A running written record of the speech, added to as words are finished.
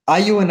Are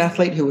you an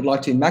athlete who would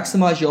like to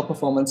maximize your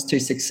performance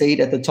to succeed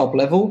at the top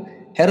level?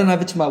 Head on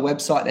over to my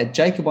website at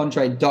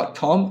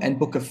jacobandre.com and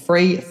book a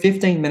free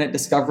 15-minute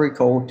discovery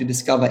call to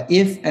discover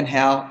if and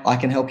how I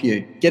can help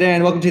you. G'day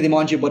and welcome to the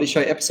Mind Your Body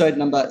Show, episode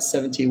number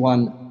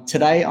 71.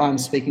 Today I'm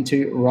speaking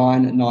to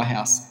Ryan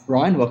Nyhuis.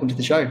 Ryan, welcome to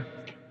the show.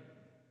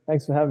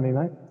 Thanks for having me,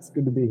 mate. It's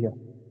good to be here.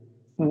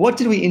 What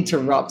did we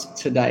interrupt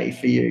today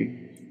for you?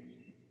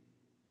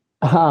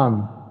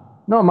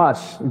 Not much.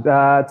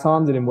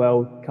 Timed it in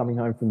well coming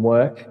home from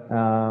work.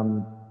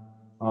 I'm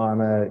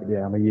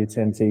a year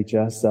 10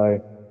 teacher, so I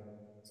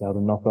was able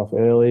to knock off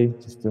early,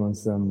 just doing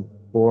some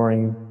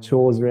boring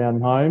chores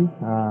around home.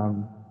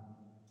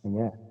 And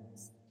yeah,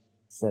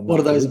 What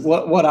are those?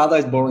 What are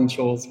those boring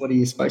chores? What are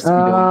you supposed to be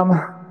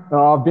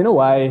doing? I've been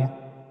away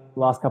the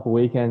last couple of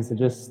weekends, so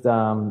just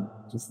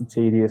the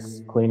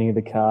tedious cleaning of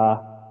the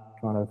car.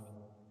 I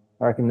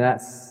reckon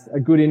that's a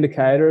good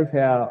indicator of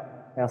how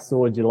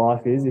sorted your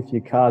life is. If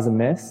your car's a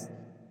mess,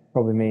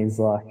 probably means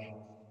like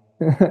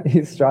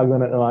you're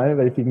struggling at the moment.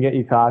 But if you can get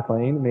your car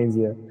clean, it means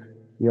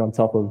you're on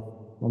top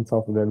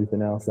of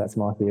everything else. That's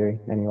my theory,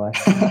 anyway.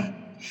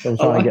 So I'm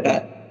trying to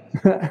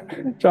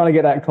get trying to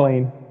get that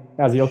clean.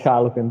 How's your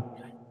car looking?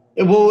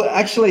 Well,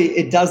 actually,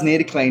 it does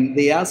need a clean.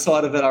 The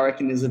outside of it, I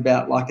reckon, is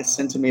about like a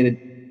centimetre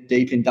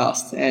deep in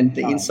dust, and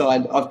the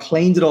inside, I've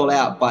cleaned it all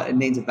out, but it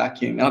needs a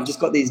vacuum. And I've just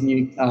got these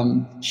new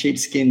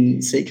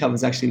sheepskin seat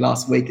covers actually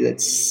last week.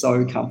 That's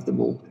so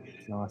comfortable.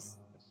 Nice.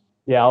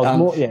 Yeah, I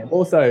was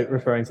also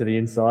referring to the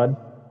inside,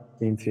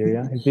 the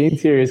interior. If the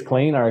interior is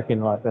clean, I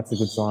reckon like that's a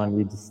good sign.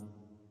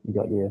 You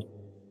got your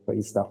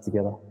stuff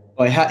together.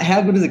 Oh,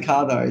 how good is a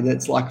car though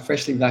that's like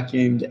freshly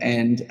vacuumed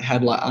and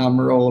had like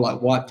Armor All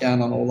like wiped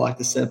down on all like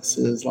the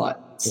surfaces? Like,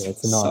 yeah,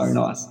 so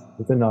nice.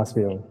 It's a nice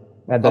feeling.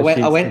 Add those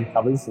sheepskin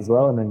covers as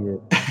well, and then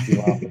you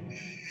laugh.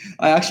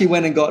 I actually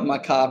went and got my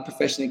car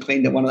professionally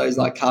cleaned at one of those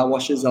like car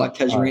washes at like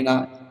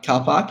Casuarina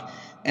car park,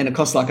 and it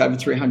cost like over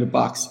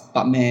 $300.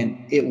 But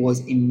man, it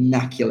was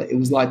immaculate. It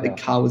was like the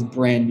car was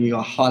brand new.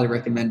 I highly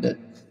recommend it.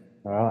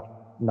 All right,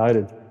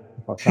 noted.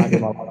 If I can't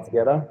get my life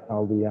together,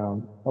 I'll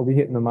be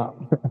hitting them up.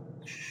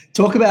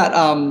 Talk about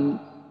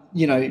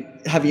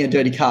having a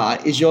dirty car.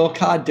 Is your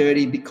car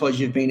dirty because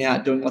you've been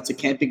out doing lots of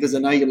camping? Because I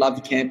know you love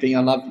your camping.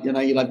 You love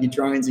your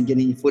drones and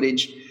getting your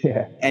footage.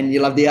 Yeah. And you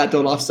love the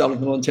outdoor lifestyle of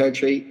the Northern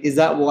Territory. Is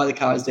that why the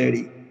car is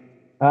dirty?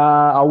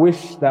 I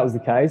wish that was the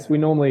case.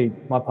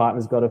 My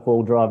partner's got a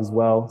four-wheel drive as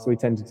well, so we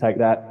tend to take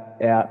that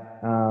out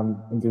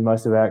and do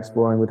most of our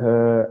exploring with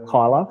her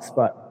Hilux.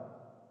 But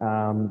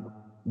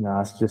no,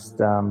 it's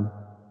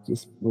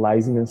just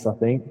laziness, I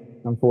think.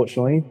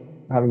 Unfortunately,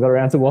 I haven't got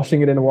around to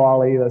washing it in a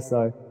while either,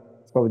 so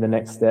it's probably the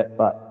next step.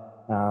 But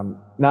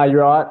no,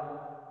 you're right.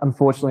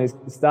 Unfortunately,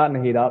 it's starting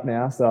to heat up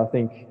now, so I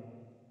think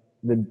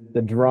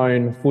the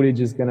drone footage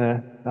is going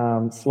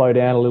to slow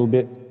down a little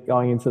bit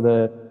going into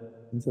the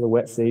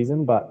wet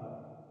season. But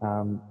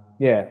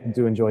yeah, I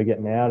do enjoy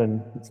getting out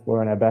and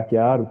exploring our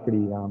backyard. We're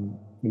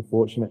pretty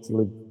fortunate to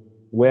live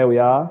where we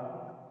are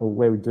or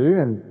where we do,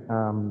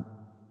 and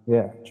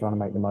trying to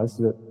make the most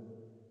of it.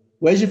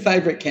 Where's your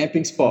favourite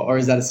camping spot, or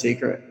is that a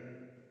secret?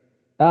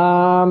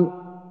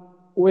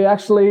 We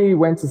actually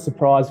went to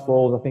Surprise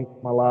Falls. I think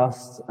my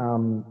last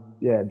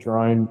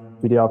drone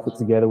video I put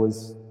together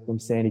was from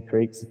Sandy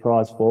Creek,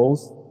 Surprise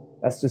Falls.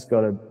 That's just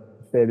got a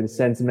fair bit of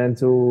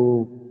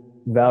sentimental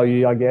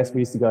value, I guess.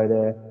 We used to go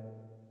there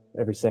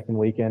every second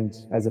weekend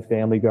as a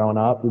family growing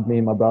up with me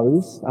and my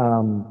brothers.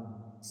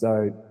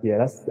 So yeah,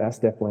 that's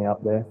definitely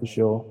up there for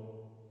sure.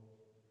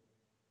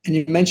 And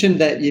you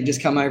mentioned that you've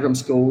just come over from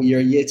school.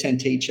 You're a year 10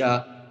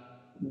 teacher.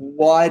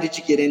 Why did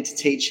you get into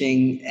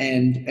teaching,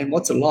 and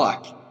what's it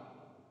like?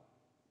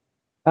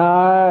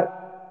 I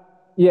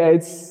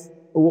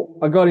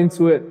got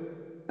into it,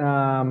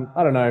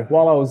 I don't know,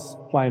 while I was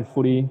playing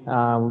footy.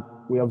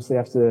 We obviously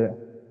have to,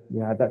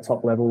 at that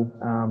top level,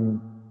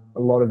 a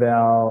lot of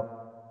our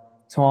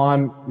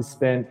time is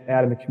spent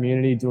out in the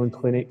community doing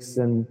clinics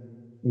and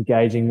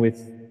engaging with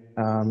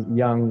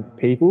young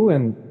people,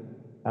 and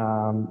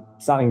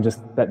something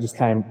that just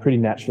came pretty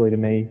naturally to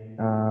me,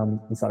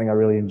 and something I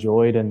really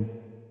enjoyed, and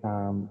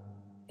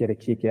get a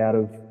kick out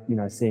of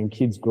seeing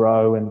kids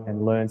grow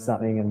and learn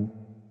something, and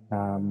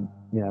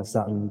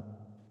something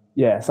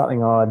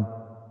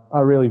I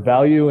really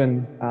value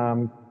and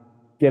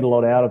get a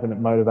lot out of, and it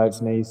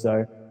motivates me.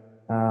 So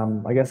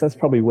I guess that's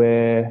probably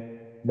where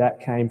that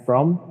came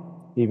from.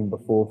 Even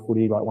before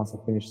footy, like once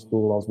I finished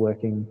school, I was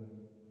working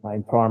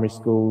in primary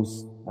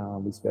schools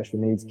with special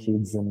needs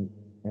kids, and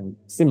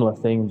similar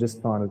thing,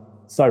 just kind of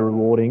so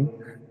rewarding,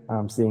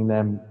 seeing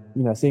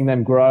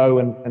them grow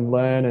and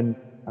learn and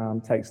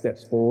take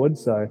steps forward.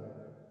 So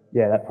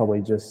yeah, that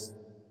probably just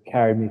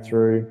carried me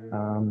through,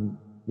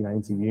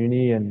 into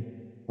uni and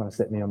kind of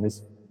set me on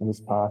this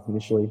path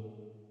initially.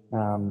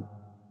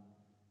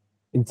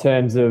 In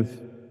terms of,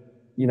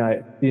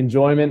 the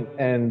enjoyment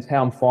and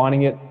how I'm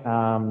finding it,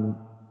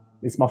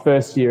 it's my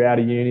first year out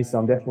of uni, so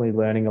I'm definitely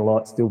learning a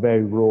lot, still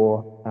very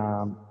raw.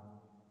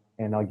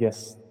 And I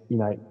guess,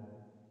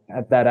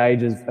 at that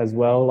age as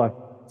well, like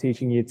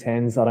teaching year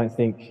 10s, I don't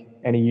think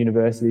any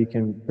university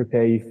can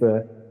prepare you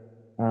for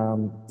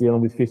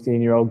dealing with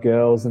 15-year-old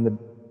girls and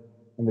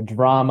the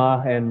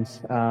drama and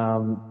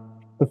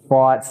the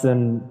fights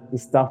and the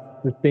stuff,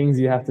 the things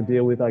you have to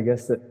deal with, I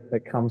guess,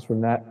 that comes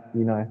from that,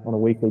 you know, on a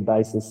weekly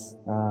basis.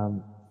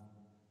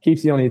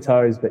 Keeps you on your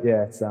toes, but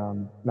yeah, it's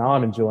no,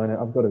 I'm enjoying it.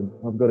 I've got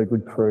a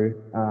good crew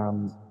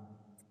and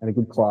a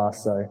good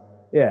class, so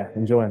yeah,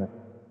 enjoying it.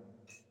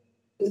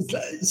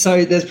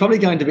 So there's probably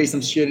going to be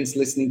some students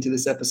listening to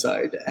this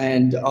episode,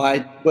 and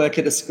I work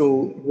at a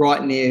school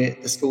right near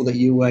the school that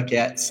you work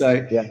at.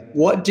 So yeah.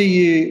 What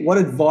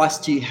advice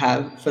do you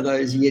have for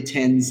those year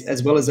 10s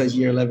as well as those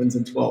year 11s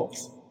and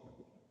 12s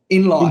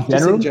in life,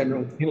 just in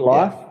general? In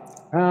life?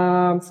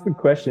 Yeah. It's a good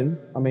question.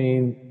 I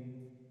mean,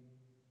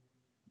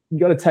 you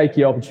got to take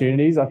your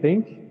opportunities, I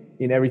think,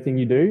 in everything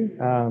you do.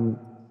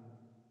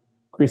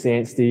 Chris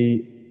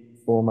Anstey,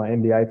 former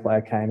NBA player,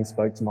 came and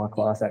spoke to my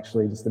class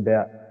actually just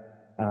about,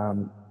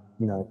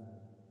 you know,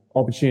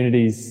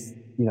 opportunities.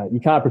 You know,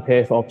 you can't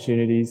prepare for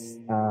opportunities.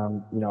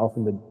 You know,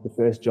 often the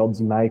first jobs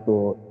you make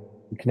or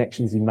the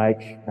connections you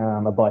make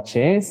are by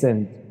chance,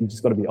 and you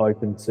just got to be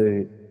open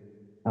to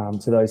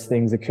those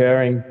things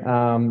occurring.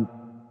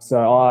 So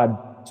I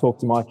talk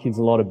to my kids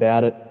a lot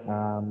about it,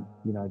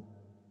 you know,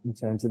 in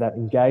terms of that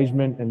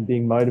engagement and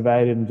being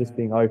motivated and just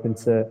being open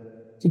to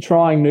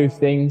trying new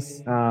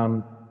things.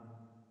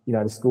 You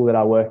know, the school that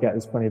I work at,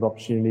 there's plenty of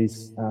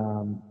opportunities.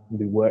 You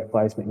do work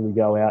placement, you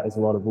go out, there's a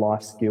lot of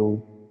life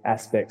skill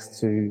aspects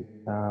to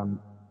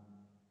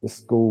the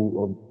school,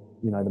 or,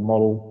 you know, the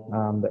model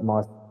that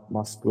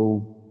my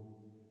school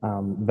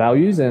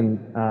values.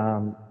 And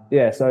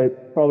yeah, so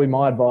probably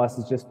my advice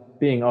is just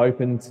being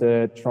open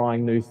to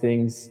trying new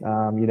things.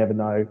 You never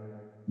know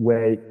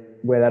where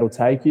that'll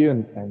take you,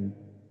 and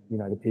you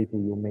know, the people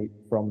you'll meet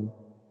from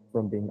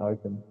being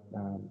open,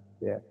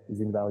 yeah, is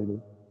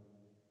invaluable.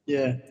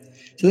 Yeah.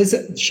 So this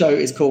show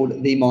is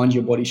called The Mind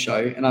Your Body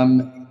Show, and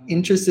I'm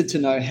interested to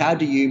know, how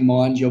do you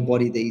mind your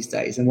body these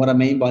days? And what I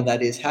mean by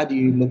that is, how do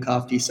you look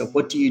after yourself?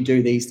 What do you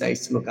do these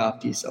days to look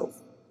after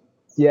yourself?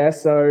 Yeah,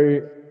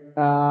 so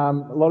a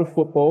lot of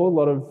football, a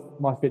lot of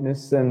my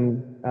fitness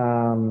and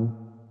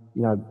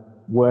you know,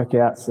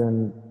 workouts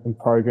and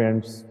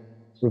programs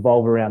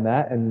revolve around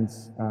that, and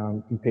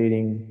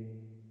competing,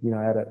 you know,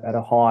 at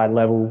a high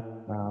level,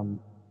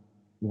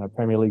 you know,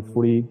 Premier League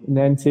footy in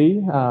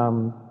NT.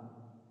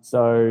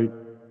 So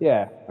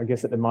yeah, I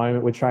guess at the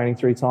moment we're training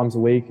 3 times a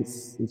week.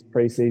 It's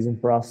pre-season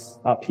for us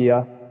up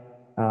here.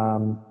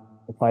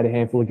 I played a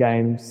handful of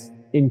games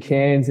in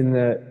Cairns in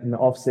the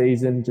off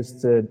season,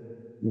 just to,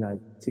 you know,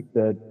 tick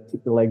the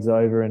legs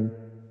over and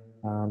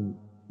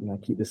you know,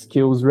 keep the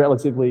skills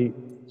relatively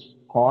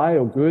high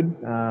or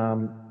good.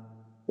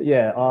 But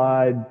yeah,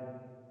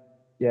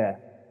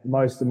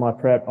 most of my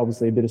prep,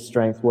 obviously a bit of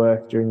strength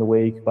work during the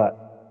week,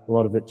 but a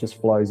lot of it just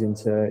flows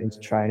into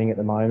training at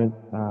the moment.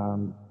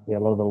 Yeah, a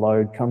lot of the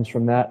load comes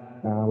from that.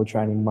 We're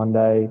training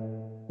Monday,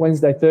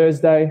 Wednesday,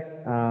 Thursday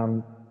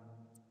down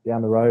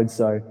the road.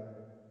 So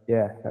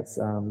yeah, that's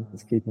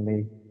keeping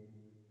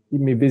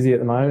me busy at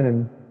the moment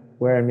and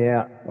wearing me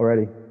out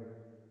already.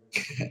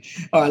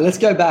 All right, let's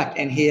go back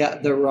and hear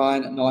the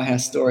Ryan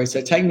Nyhuis story.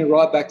 So take me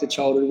right back to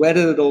childhood. Where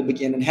did it all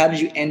begin, and how did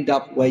you end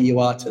up where you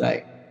are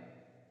today?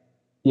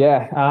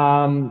 Yeah,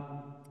 I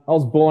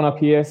was born up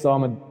here, so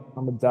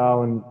I'm a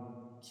Darwin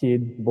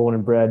kid, born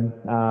and bred.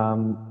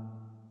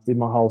 Did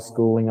my whole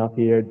schooling up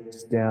here,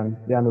 just down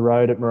the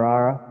road at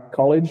Marara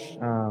College.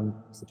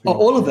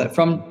 All of it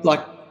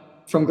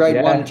from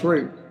grade 1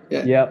 through.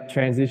 Yeah. Yep.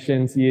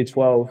 Transition to year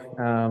 12,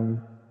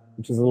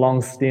 which was a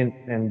long stint,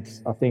 and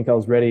I think I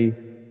was ready.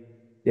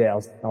 Yeah,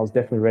 I was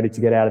definitely ready to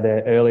get out of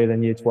there earlier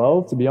than year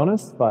 12, to be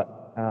honest.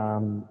 But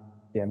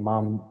yeah,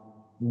 mum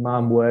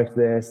worked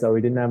there, so we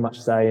didn't have much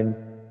say, and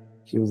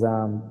she was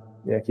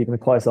keeping a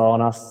close eye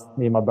on us,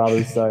 me and my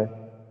brothers. So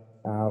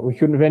we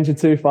couldn't venture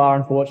too far,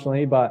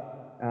 unfortunately. But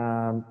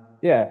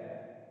yeah,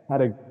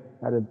 had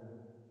a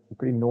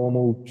pretty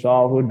normal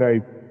childhood,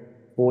 very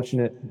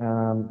fortunate,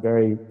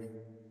 very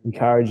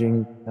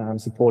encouraging,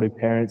 supportive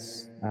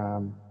parents. Me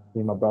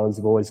and my brothers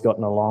have always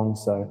gotten along,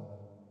 so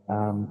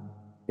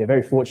yeah,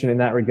 very fortunate in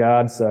that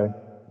regard. So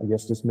I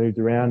guess just moved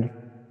around,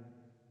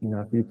 you know,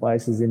 a few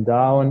places in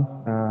Darwin.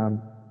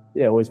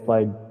 Yeah, always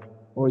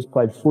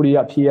played footy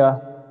up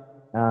here,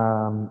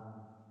 and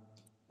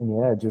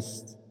yeah,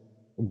 just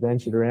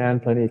adventured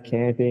around, plenty of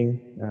camping,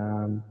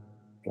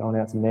 going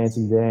out to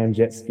Manson Dam,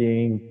 jet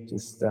skiing,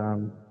 just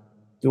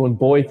doing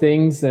boy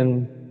things,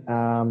 and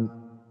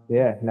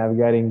yeah,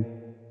 navigating,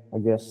 I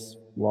guess,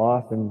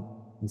 life and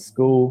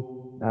school.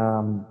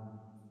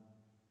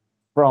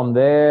 From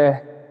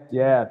there,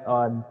 yeah,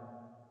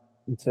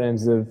 in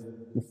terms of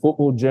the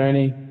football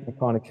journey, I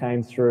kind of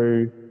came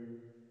through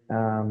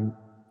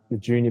the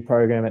junior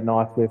program at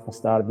Nightcliff. I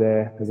started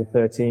there as a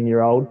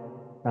 13-year-old.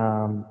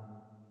 Kind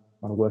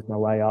of worked my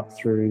way up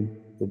through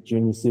the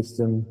junior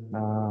system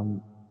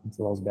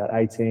until I was about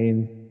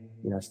 18.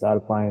 You know,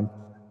 started playing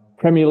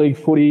Premier League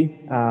footy,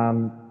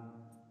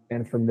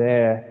 and from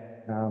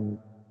there,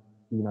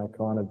 you know,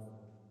 kind of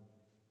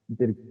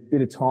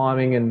bit of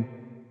timing and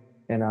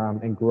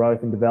and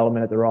growth and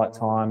development at the right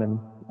time, and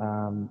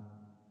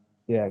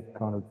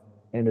kind of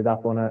ended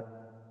up on an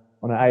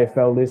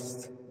AFL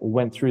list.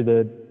 Went through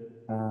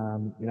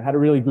had a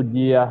really good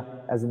year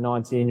as a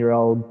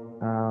 19-year-old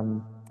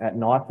at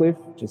Nightcliff,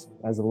 just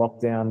as a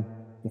lockdown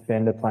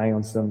defender, playing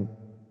on some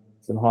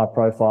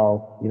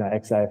high-profile,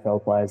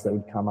 ex-AFL players that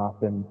would come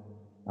up, and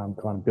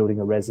kind of building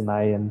a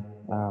resume and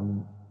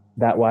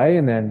that way.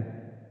 And then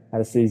had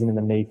a season in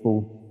the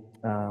Nyhuis.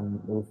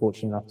 We were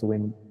fortunate enough to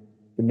win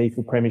the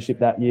Nyhuis Premiership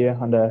that year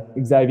under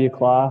Xavier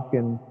Clarke,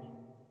 and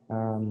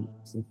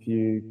some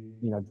few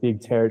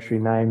big territory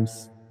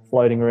names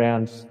floating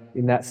around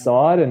in that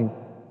side, and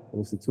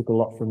obviously took a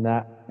lot from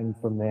that. And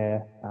from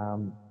there,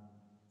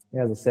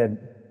 as I said,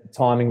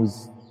 timing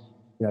was,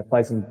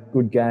 play some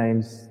good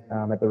games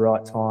at the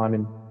right time,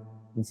 and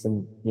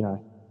some,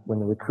 when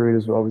the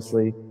recruiters were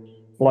obviously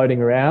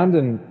floating around.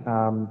 And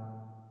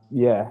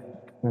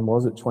when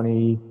was it?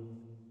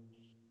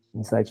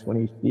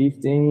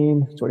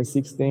 2015,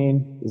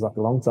 2016. It was like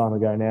a long time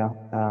ago now.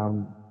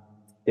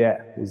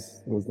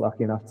 Was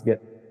lucky enough to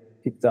get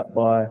picked up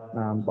by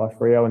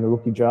Freo in the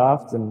rookie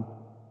draft, and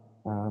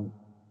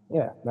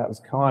that was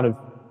kind of,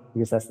 I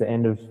guess that's the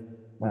end of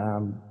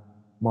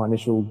my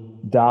initial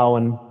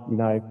Darwin,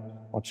 my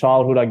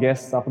childhood, I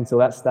guess, up until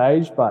that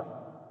stage. But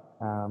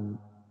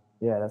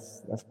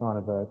that's kind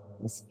of a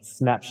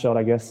snapshot,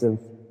 I guess, of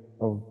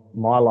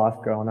my life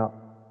growing up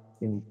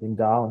in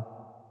Darwin.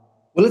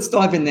 Well, let's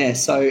dive in there.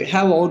 So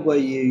how old were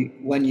you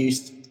when you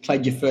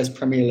played your first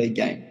Premier League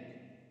game?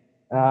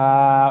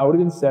 I would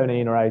have been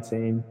 17 or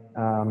 18.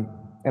 And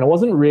it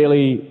wasn't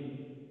really,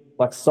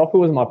 soccer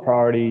was my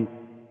priority,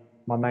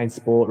 my main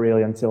sport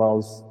really, until I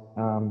was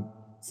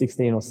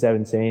 16 or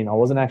 17. I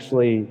wasn't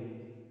actually,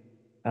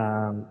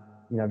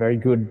 very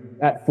good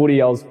at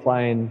footy. I was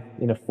playing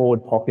in a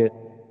forward pocket,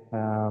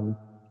 at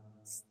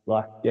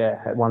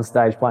one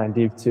stage playing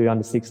Div 2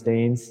 under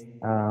 16s,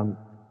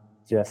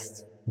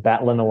 just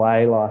battling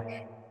away,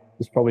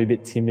 was probably a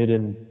bit timid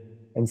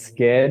and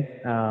scared.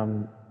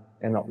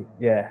 As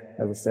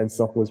I said,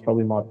 soccer was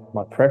probably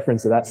my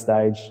preference at that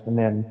stage. And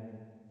then,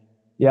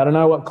 I don't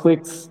know what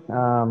clicked.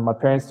 My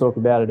parents talk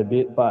about it a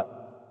bit, but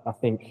I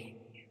think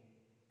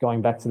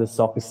going back to the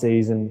soccer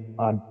season,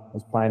 I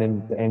was playing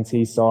in the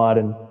NT side,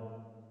 and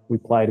we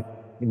played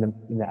in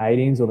the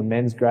 18s or the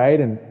men's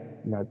grade, and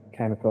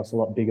came across a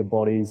lot bigger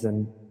bodies,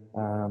 and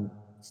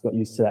just got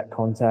used to that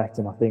contact.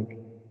 And I think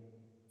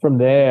from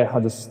there, I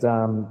just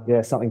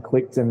something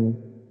clicked,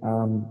 and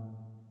I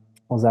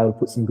was able to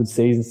put some good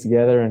seasons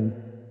together, and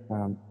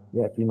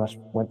pretty much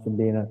went from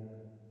being a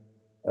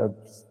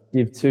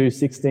Div 2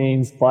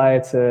 16s player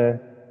to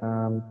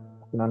an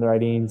under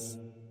 18s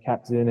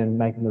captain, and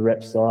making the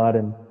rep side,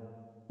 and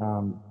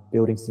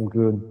building some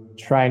good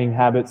training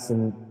habits,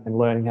 and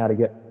learning how to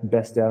get the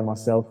best out of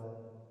myself.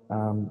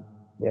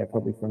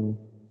 Probably from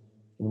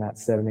that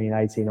 17,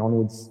 18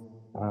 onwards.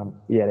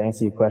 To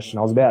answer your question,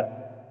 I was about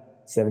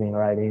 17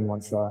 or 18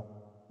 when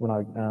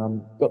I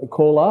got the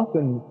call up,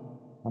 and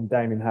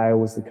Damien Hale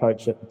was the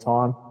coach at the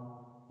time.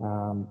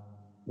 A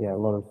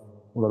lot of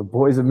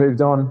boys have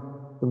moved on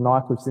from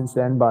Nightcliff since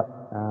then, but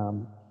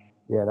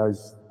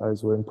those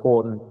were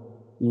important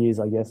years,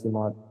 I guess, in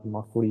my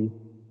footy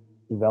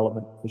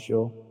development for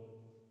sure.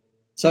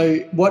 So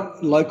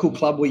what local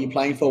club were you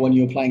playing for when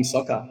you were playing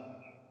soccer?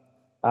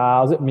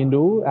 I was at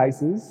Mindle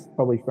Aces,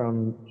 probably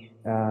from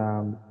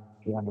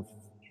under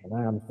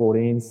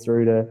 14s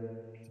through to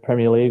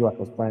Premier League. I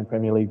was playing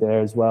Premier League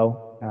there as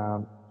well.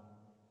 Kind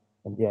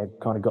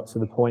of got to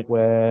the point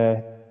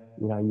where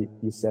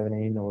you're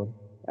 17 or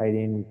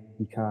 18,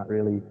 you can't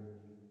really,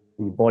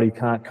 your body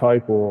can't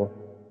cope, or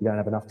you don't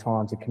have enough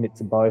time to commit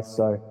to both.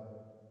 So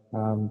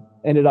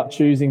ended up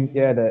choosing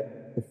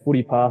the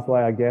footy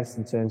pathway, I guess,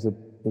 in terms of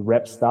the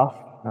rep stuff,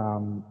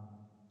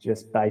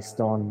 just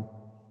based on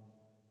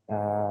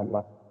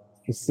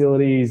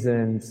facilities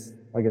and,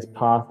 I guess,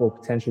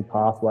 potential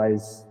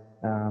pathways.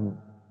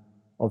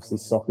 Obviously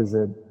soccer's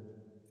an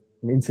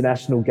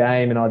international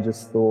game, and I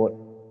just thought,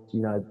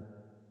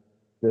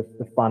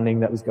 the funding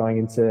that was going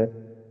into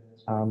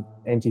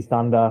NT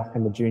Thunder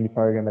and the junior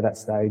program at that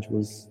stage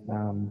was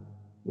a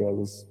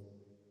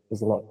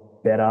lot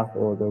better,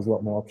 or there was a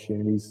lot more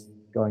opportunities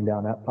going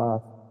down that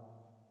path.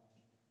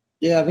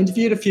 Yeah, I've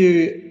interviewed a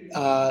few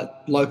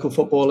local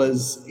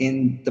footballers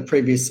in the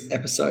previous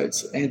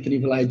episodes, Anthony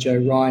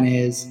Vallejo, Ryan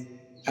Ayres,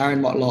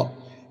 Aaron Motlop,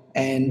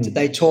 and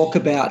they talk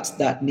about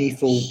that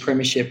Nyhuis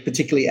Premiership,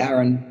 particularly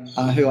Aaron,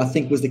 who I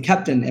think was the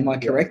captain, am I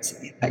correct,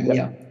 in that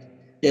year?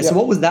 Yeah, so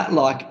what was that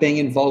like, being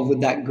involved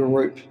with that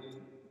group? It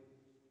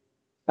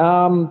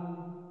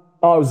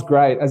was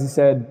great. As you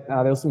said,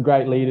 there were some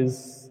great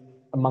leaders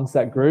amongst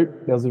that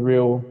group. There was a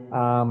real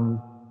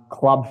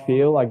club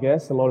feel, I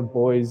guess. A lot of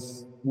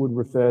boys would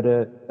refer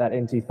to that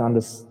NT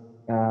Thunder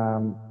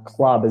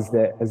club as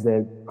their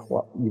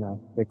club,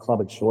 their club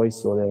of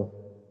choice, or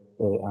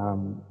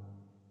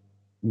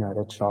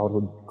their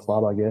childhood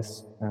club, I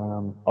guess,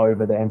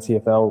 over the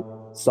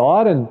NTFL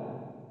side. And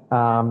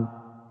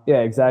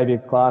Xavier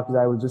Clarke was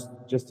able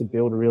just to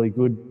build a really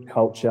good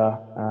culture,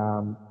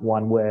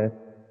 one where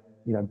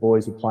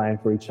boys were playing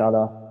for each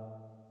other,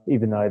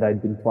 even though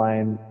they'd been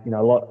playing,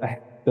 a lot.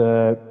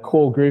 The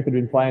core group had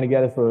been playing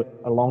together for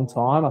a long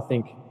time. I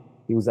think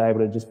he was able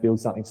to just build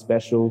something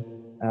special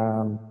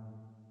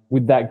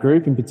with that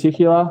group in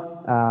particular.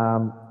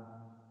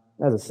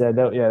 As I said,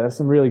 there's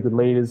some really good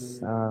leaders.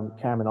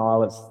 Cameron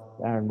Islets,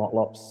 Aaron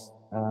Motlops,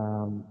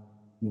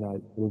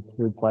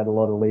 who played a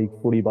lot of league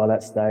footy by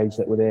that stage,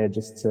 that were there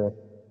just to,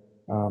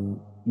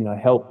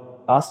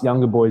 help us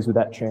younger boys with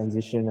that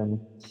transition. And,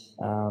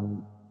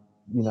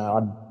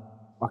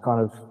 I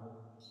kind of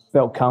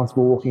felt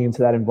comfortable walking into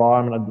that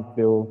environment. I didn't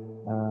feel,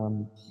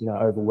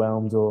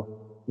 overwhelmed or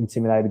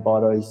intimidated by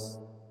those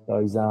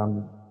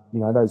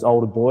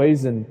older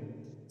boys, and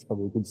it's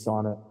probably a good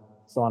sign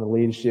of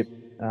leadership.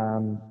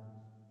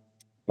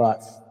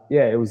 But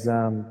yeah, it was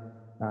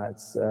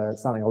it's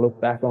something I look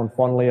back on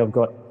fondly. I've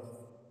got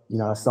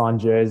a signed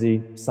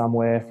jersey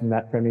somewhere from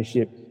that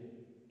premiership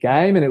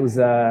game, and it was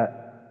the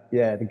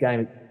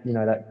game.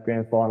 That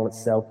grand final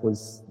itself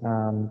was.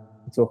 We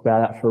talked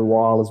about that for a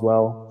while as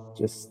well.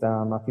 Just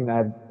I think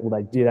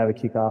they did have a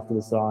kick after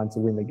the sign to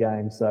win the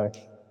game, so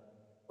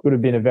could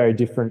have been a very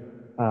different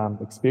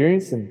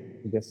experience, and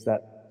I guess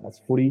that's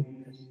footy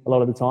a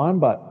lot of the time.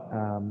 But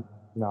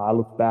I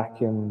look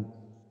back, and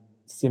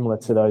similar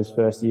to those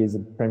first years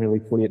of Premier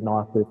League footy at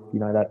Nightcliff,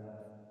 that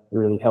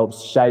really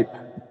helps shape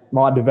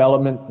my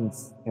development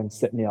and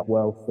set me up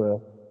well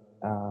for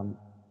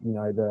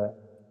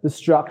the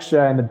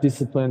structure and the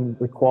discipline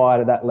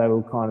required at that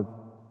level. Kind of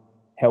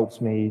helps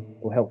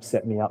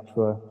set me up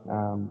for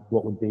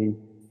what would be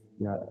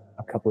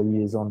a couple of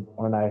years on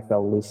an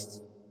AFL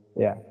list.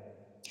 Yeah.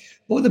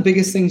 What were the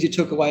biggest things you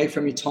took away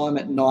from your time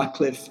at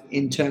Nightcliff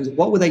in terms of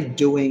what were they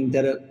doing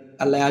that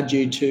allowed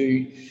you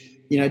to,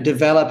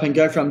 develop and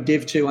go from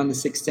Div 2 under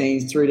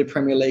 16s through to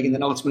Premier League and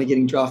then ultimately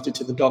getting drafted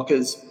to the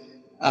Dockers?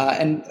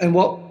 And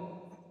what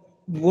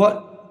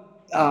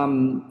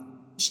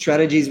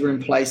strategies were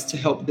in place to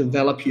help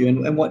develop you?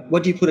 And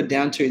what do you put it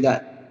down to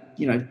that,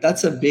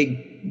 that's a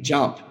big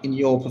jump in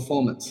your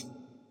performance?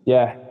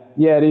 Yeah,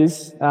 it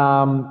is.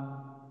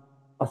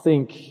 I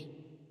think,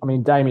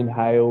 Damien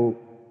Hale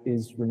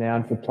is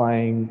renowned for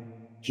playing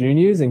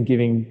juniors and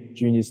giving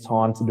juniors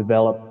time to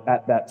develop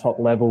at that top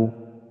level.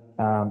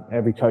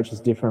 Every coach is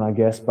different, I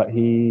guess, but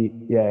he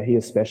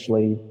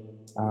especially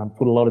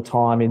put a lot of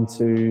time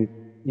into,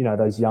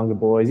 those younger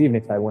boys. Even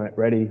if they weren't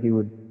ready, he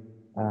would,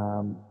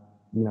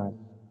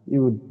 he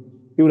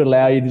would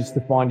allow you just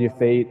to find your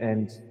feet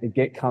and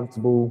get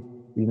comfortable.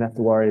 You didn't have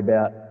to worry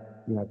about,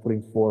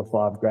 putting 4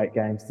 or 5 great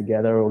games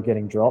together or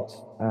getting dropped.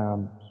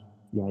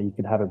 You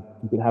could have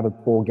a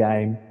poor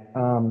game,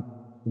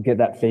 get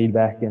that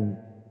feedback, and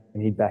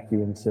he'd back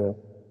you to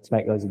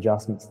make those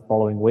adjustments the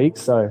following week.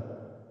 So,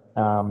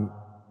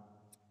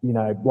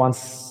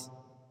 once,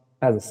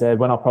 as I said,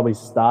 when I probably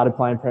started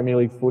playing Premier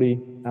League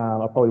footy,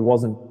 I probably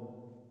wasn't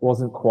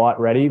quite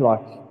ready.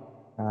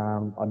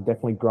 I'd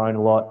definitely grown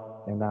a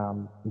lot and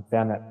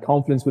found that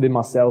confidence within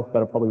myself,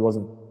 but I probably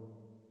wasn't,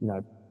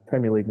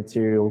 Premier League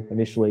material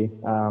initially.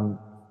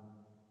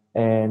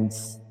 And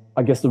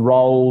I guess the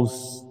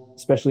roles,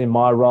 especially in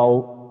my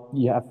role,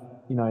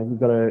 you've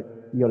got to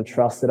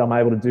trust that I'm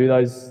able to do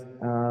those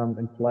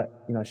and play,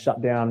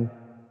 shut down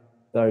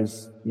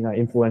those,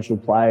 influential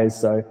players.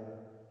 So,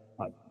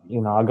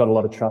 I got a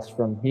lot of trust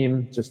from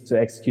him just to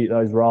execute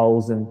those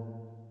roles, and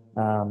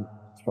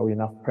it's probably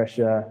enough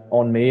pressure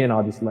on me, and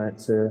I just learnt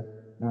to,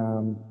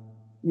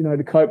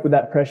 to cope with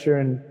that pressure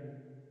and,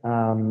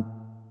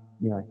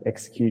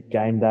 execute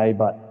game day.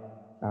 But,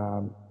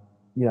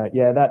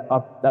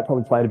 that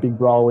probably played a big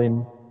role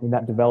in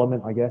that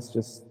development, I guess.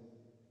 Just,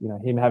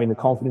 him having the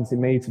confidence in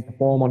me to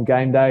perform on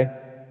game day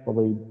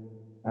probably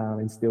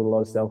instilled a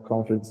lot of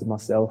self-confidence in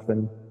myself.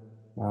 And,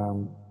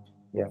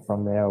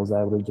 from there I was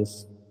able to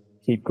just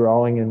keep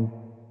growing and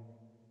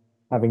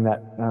having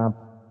that,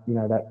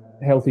 that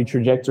healthy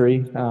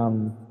trajectory.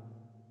 Kind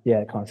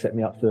of set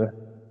me up for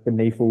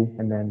NEFL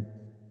and then,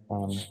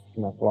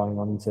 flying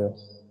on into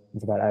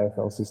that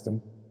AFL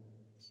system.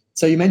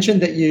 So you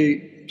mentioned that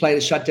you played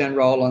a shutdown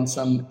role on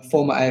some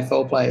former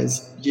AFL players.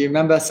 Do you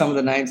remember some of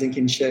the names and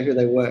can you share who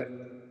they were?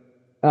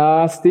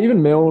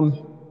 Stephen Milne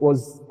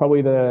was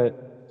probably the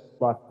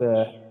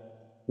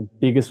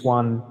biggest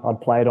one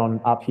I'd played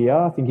on up here.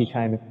 I think he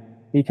came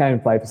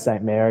and played for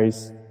St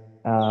Mary's,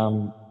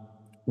 and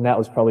that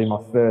was probably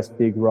my first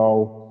big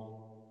role.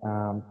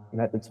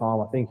 And at the time,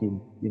 I think he'd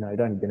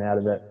only been out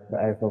of the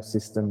AFL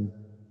system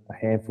a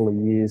handful of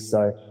years,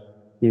 so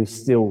he was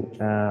still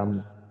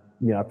a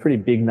pretty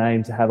big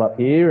name to have up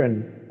here,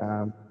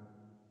 and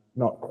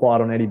not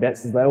quite on Eddie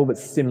Betts' level, but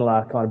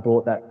similar. Kind of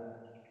brought that,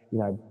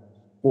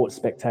 brought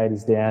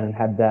spectators down and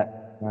had that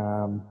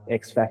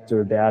X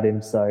factor about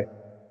him. So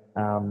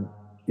I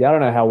don't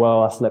know how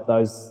well I slept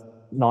those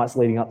nights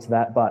leading up to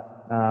that,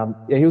 but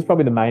he was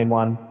probably the main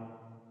one.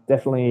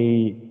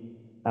 Definitely,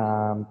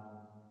 Ross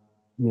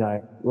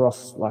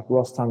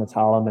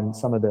Tangatalam and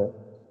some of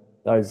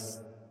those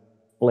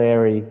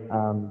flary,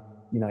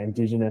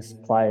 Indigenous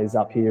players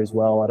up here as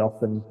well. I'd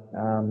often,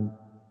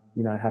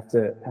 have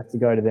to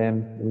go to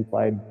them. We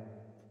played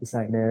the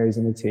St Mary's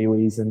and the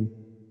Nyhuis and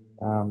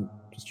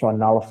just try to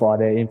nullify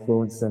their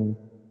influence and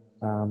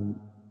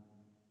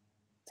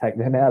take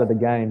them out of the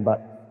game.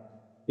 But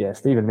yeah,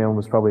 Stephen Milne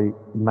was probably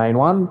the main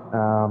one.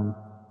 And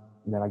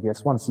then I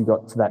guess once you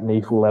got to that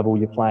NEFL level,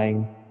 you're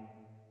playing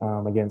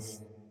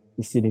against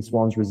the Sydney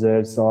Swans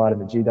reserve side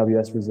and the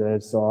GWS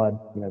reserve side,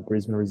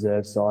 Brisbane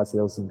reserve side. So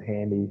there was some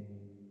handy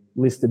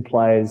listed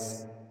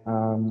players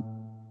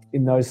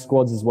in those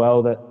squads as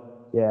well that,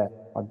 yeah,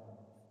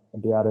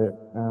 I'd be able to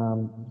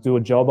do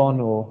a job on,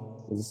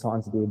 or was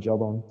assigned to do a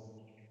job on.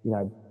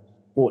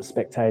 Brought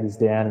spectators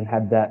down and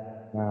had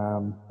that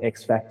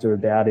X factor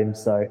about him.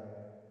 So,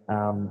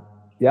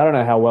 yeah, I don't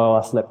know how well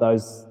I slept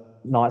those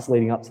nights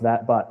leading up to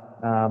that, but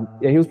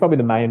yeah, he was probably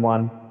the main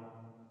one.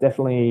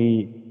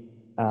 Definitely,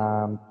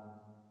 Ross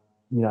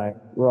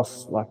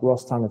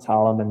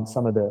Tungatulum and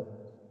some of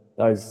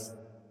those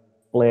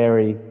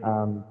flary,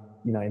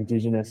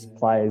 Indigenous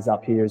players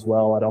up here as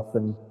well. I'd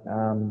often,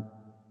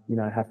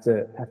 have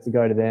to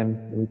go to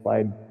them. We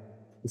played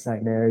the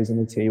St Mary's and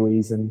the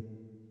Tiwis and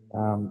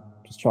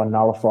just try to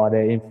nullify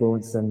their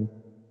influence and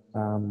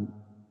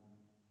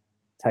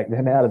take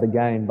them out of the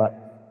game. But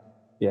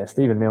yeah,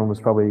 Stephen Milne was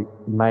probably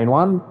the main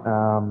one.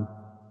 And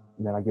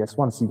then I guess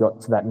once you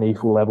got to that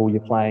NEFL level, you're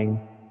playing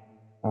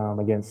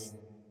against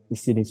the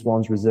Sydney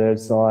Swans reserve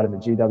side and the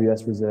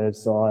GWS reserve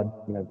side,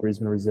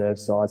 Brisbane reserve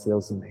side. So there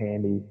was some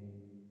handy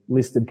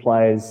listed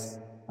players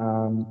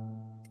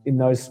in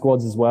those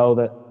squads as well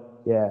that,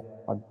 yeah,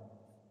 I'd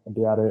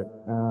be able to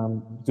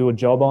do a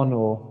job on,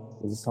 or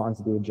was assigned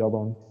to do a job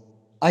on.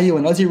 Are you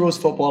an Aussie rules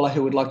footballer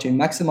who would like to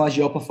maximise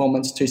your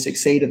performance to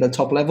succeed at the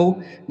top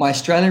level? My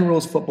Australian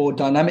Rules Football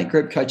Dynamic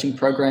Group Coaching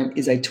Program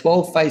is a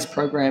 12-phase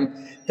program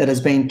that has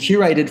been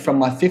curated from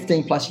my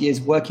 15 plus years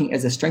working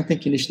as a strength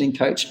and conditioning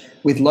coach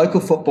with local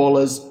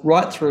footballers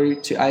right through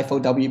to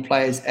AFLW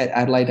players at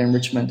Adelaide and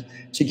Richmond.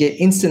 To get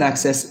instant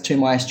access to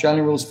my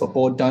Australian Rules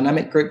Football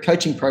Dynamic Group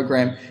Coaching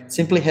Program,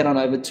 simply head on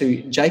over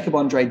to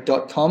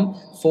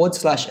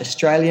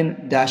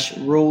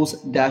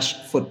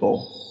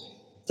jacobandre.com/Australian-rules-football.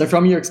 So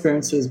from your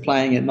experiences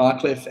playing at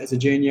Nightcliff as a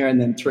junior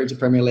and then through to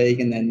Premier League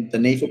and then the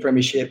NEFL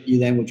Premiership, you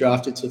then were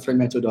drafted to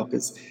Fremantle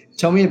Dockers.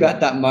 Tell me about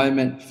that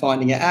moment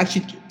finding out.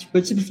 Actually,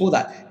 but before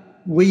that,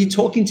 were you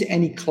talking to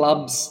any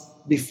clubs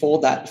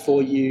before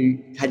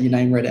you had your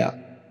name read out?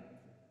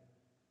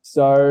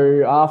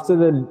 So after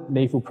the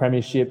NEFL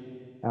Premiership,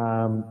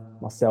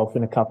 myself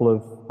and a couple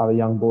of other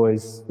young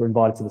boys were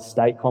invited to the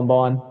state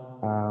combine,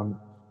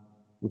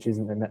 which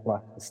isn't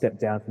like a step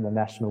down from the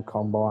national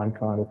combine,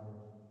 kind of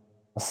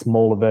a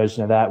smaller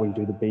version of that where you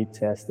do the beat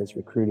test. There's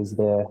recruiters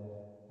there.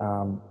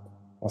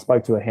 I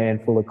spoke to a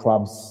handful of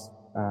clubs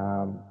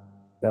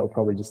that were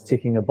probably just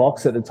ticking a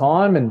box at the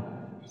time, and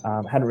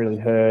hadn't really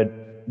heard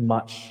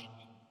much,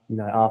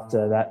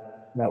 after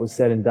that was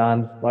said and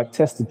done. Like,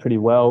 tested pretty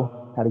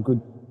well, had a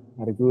good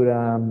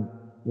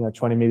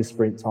 20-meter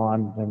sprint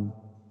time, and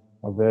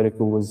my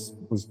vertical was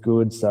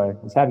good. So I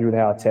was happy with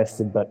how I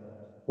tested, but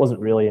wasn't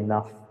really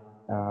enough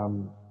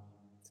to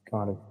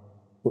kind of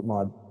put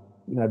my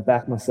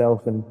back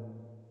myself and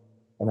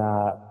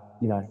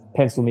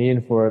pencil me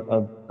in for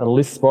a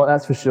list spot,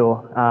 that's for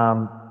sure.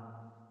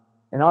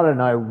 And I don't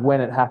know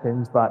when it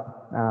happened, but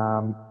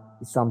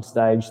at some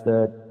stage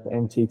the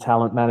MT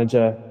talent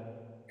manager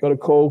got a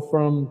call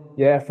from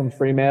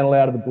Fremantle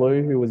out of the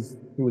blue, who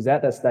was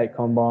at that state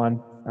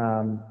combine,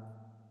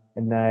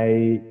 and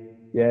they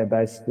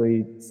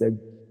basically said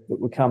that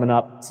we're coming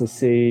up to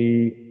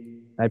see.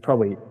 They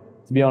probably,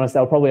 to be honest, they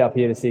were probably up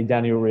here to see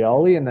Daniel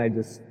Rioli, and they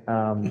just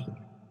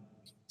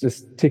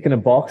ticking a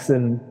box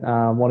and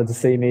wanted to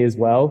see me as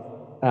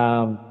well.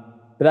 But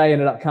they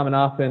ended up coming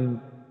up and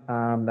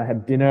they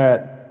had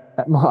dinner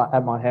at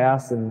my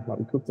house, and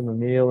we cooked them a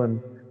meal, and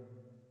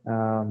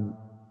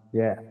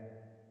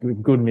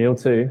good meal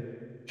too.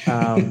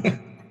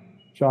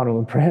 Trying to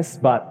impress,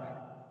 but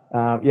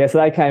so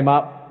they came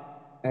up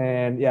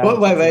and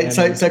Wait.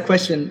 So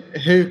question: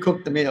 who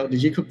cooked the meal?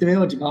 Did you cook the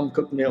meal, or did your mum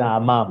cook the meal? Nah,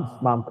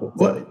 mum cooked.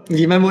 What? Do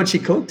you remember what she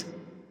cooked?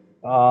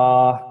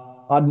 I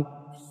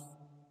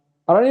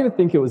don't even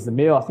think it was the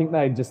meal. I think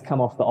they'd just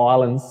come off the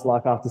islands,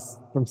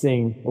 from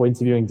seeing or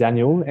interviewing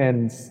Daniel,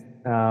 and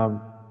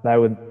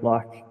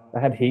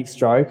they had heat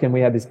stroke, and we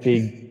had this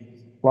big,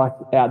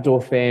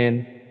 outdoor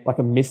fan, like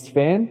a mist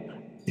fan,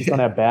 just on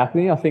our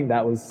balcony. I think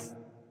that was,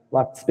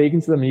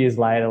 speaking to them years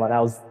later,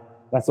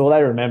 that's all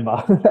they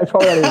remember. They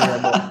probably don't even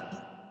remember.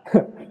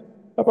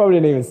 I probably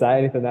didn't even say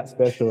anything that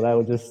special. They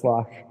were just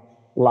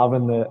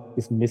loving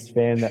this mist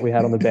fan that we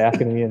had on the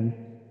balcony, and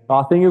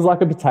I think it was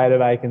like a potato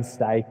bacon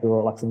steak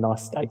or some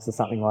nice steaks or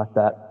something like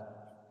that.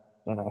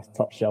 I don't know,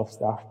 top shelf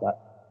stuff, but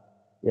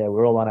yeah,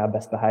 we're all on our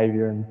best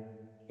behaviour.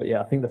 But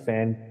yeah, I think the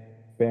fan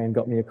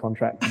got me a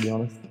contract, to be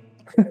honest.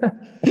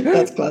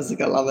 That's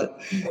classic. I love it.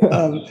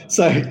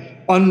 So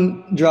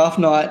on draft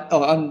night,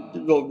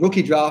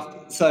 rookie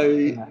draft,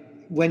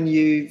 when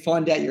you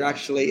find out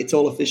it's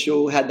all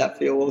official, how'd that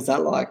feel? What was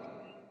that like?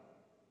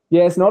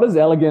 Yeah, it's not as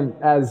elegant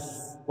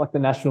as the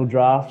national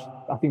draft.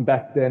 I think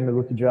back then the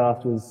rookie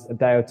draft was a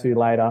day or two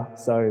later.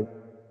 So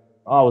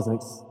I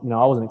wasn't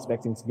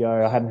expecting to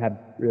go. I hadn't had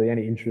really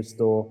any interest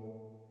or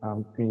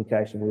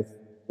communication with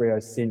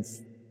Freo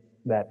since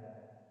that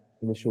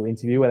initial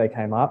interview where they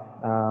came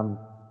up.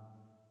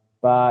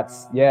 But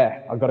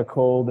yeah, I got a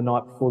call the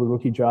night before the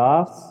rookie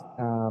draft.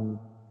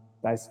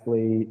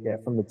 Basically,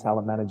 from the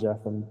talent manager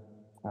from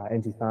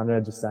NT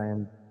Thunder, just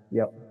saying,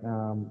 "Yep,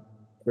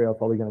 Freo are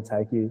probably going to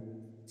take you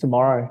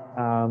tomorrow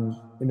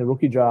in the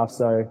rookie draft."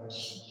 So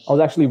I was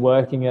actually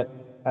working at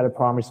a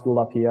primary school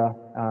up here.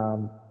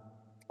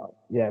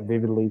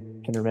 Vividly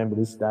can remember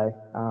this day.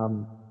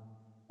 And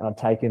I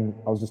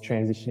was just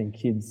transitioning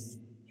kids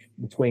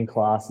between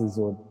classes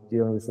or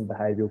dealing with some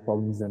behavioural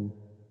problems, and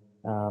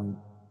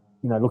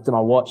looked at my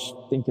watch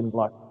thinking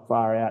like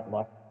far out,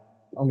 like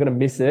I'm going to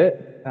miss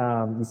it.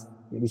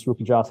 This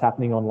rookie draft's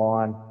happening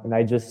online, and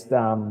they just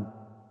you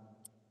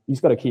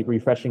just got to keep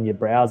refreshing your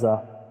browser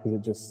because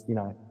it just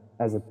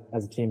as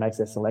a team makes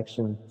their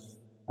selection,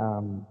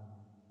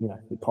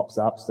 it pops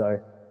up. So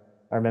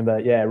I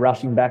remember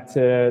rushing back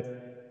to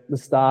the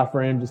staff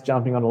room, just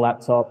jumping on a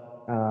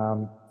laptop.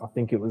 I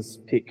think it was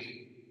pick.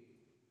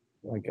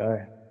 There we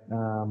go.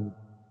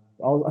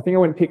 I think I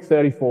went pick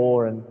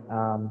 34 and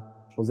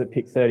was it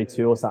pick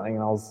 32 or something,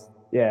 and I was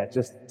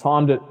just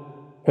timed it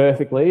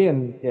perfectly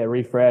and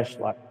refreshed,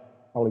 like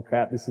holy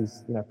crap, this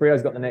is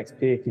Freo's got the next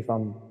pick. If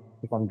I'm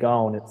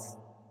going,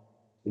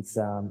 it's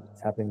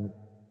happening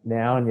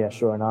now. And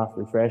sure enough,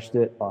 refreshed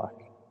it, like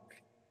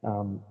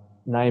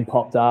name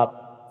popped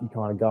up. You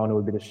kind of go into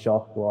a bit of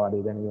shock. Well, I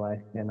did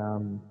anyway,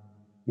 and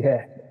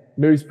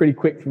moves pretty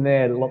quick from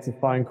there. Lots of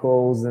phone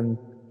calls and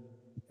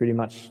pretty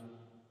much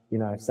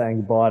saying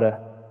goodbye to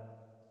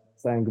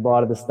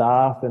the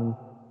staff and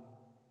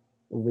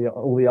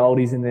all the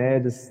oldies in there.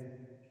 Just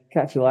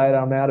catch you later,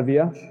 I'm out of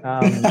here.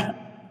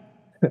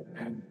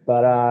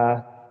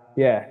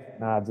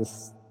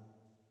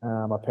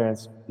 My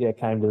parents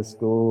came to the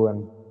school,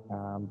 and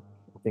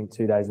I think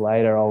 2 days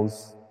later I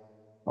was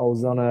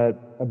on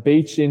a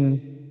beach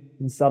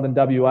in southern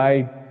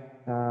WA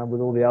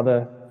with all the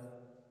other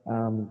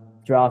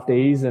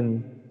draftees,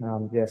 and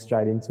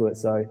straight into it.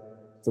 So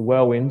it's a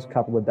whirlwind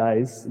couple of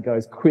days. It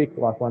goes quick,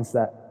 like once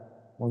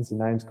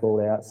your name's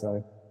called out.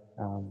 So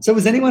so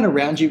was anyone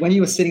around you when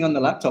you were sitting on the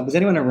laptop? Was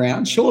anyone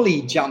around? Surely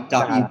you jumped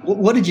up. Nah.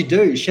 What did you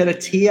do? Shed a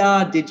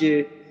tear? Did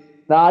you?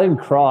 No, I didn't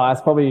cry.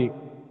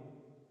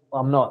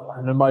 I'm not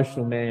an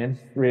emotional man,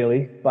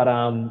 really. But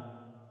I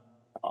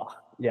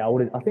think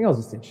I was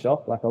just in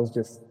shock. Like I was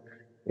just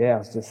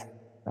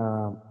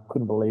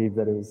couldn't believe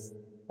that it was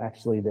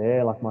actually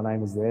there. Like my name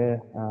was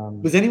there.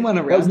 Was anyone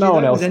around? There was no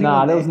one else.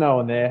 Nah, there was no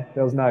one there.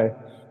 There was no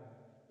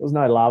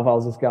love. I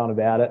was just going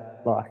about it.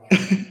 Like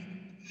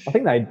I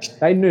think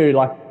they knew,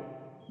 like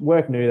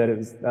work knew that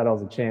I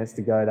was a chance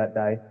to go that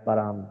day. But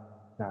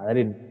they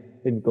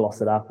didn't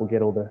gloss it up or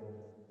get all the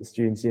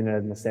students in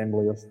at an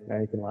assembly or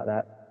anything like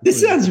that.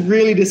 This sounds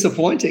really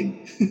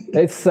disappointing.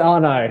 I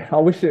know. I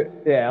wish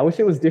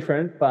it was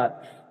different,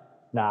 but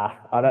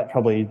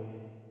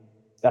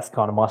that's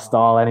kind of my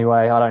style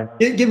anyway. I don't.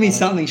 Give me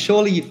something.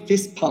 Surely you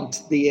fist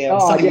pumped the air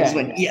and suddenly just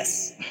went,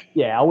 yes.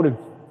 Yeah, I would have,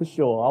 for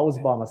sure. I was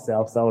by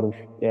myself, so I would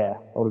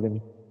have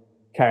been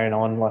carrying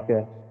on like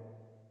a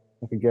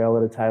girl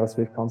at a Taylor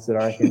Swift concert,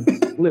 I reckon.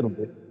 A little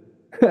bit.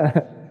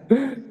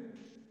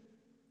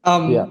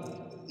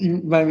 You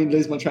made me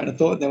lose my train of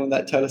thought then with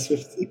that Taylor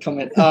Swift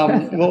comment.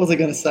 What was I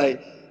going to say?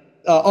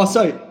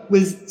 So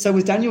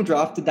was Daniel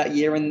drafted that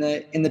year in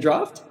the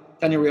draft?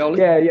 Daniel Rioli?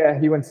 Yeah,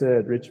 he went to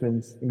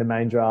Richmond in the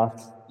main draft.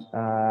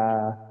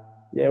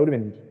 It would have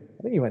been,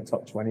 I think he went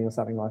top 20 or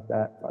something like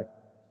that. Like,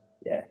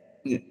 yeah.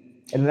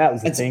 And that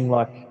was the thing,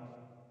 like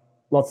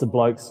lots of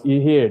blokes,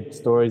 you hear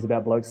stories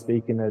about blokes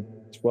speaking at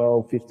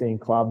 12, 15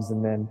 clubs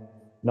and then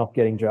not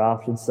getting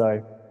drafted.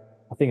 So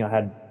I think I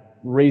had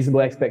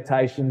reasonable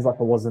expectations. Like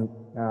I wasn't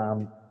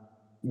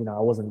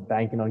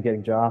banking on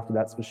getting drafted,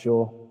 that's for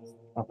sure.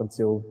 Up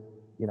until,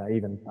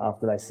 even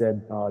after they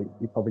said, "Oh,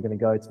 you're probably going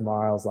to go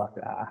tomorrow," I was like,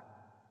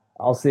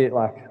 I'll see it.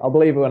 Like I'll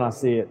believe it when I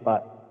see it.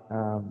 But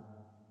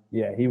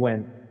he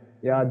went.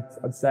 Yeah,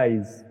 I'd say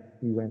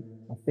he went.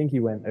 I think he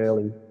went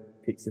early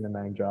picks in the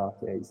main draft.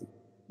 Yeah,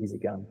 he's a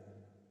gun.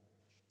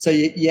 So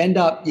you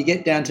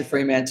get down to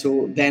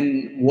Fremantle.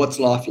 Then what's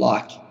life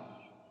like?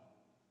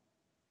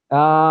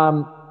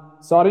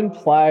 So I didn't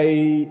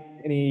play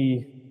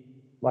any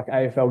like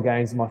AFL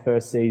games in my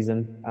first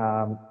season.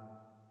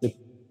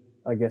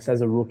 I guess as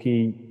a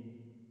rookie,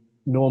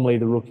 normally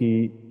the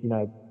rookie,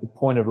 the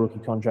point of a rookie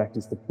contract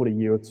is to put a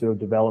year or two of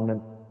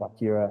development. Like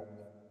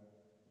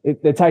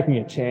they're taking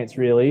a chance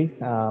really.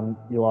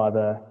 You'll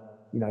either,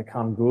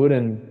 come good,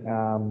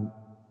 and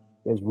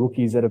there's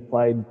rookies that have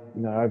played,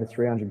 over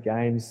 300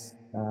 games.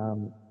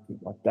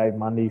 Like Dave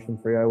Mundy from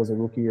Freo was a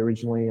rookie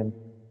originally and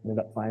ended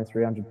up playing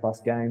 300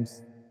 plus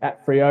games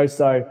at Freo.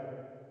 So,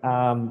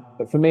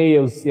 but for me,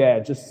 it was,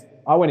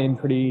 I went in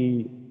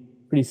pretty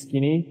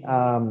skinny.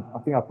 I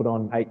think I put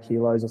on 8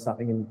 kilos or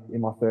something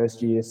in my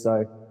first year.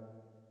 So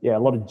a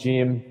lot of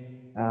gym,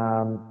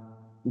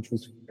 which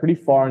was pretty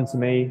foreign to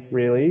me,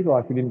 really.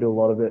 Like we didn't do a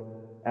lot of it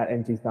at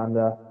NT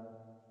Thunder.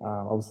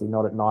 Obviously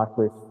not at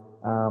Nightcliff.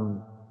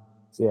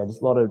 So yeah,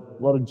 just a lot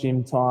of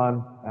gym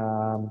time,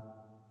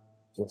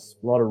 just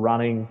a lot of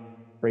running,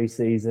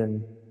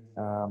 pre-season,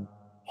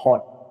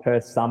 hot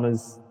Perth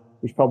summers,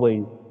 which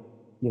probably,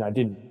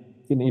 didn't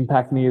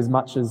impact me as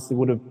much as it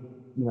would have,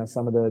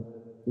 some of the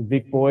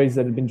Vic boys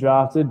that had been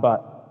drafted.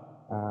 But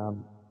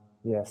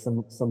yeah,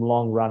 some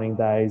long running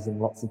days and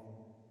lots of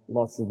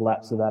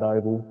laps of that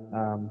oval.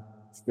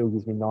 Still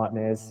gives me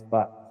nightmares.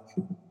 But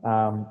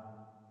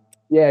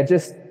yeah,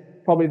 just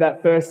probably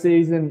that first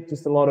season,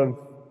 just a lot of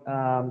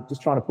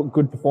just trying to put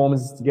good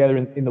performances together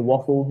in the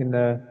waffle, in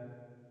the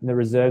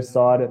reserve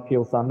side at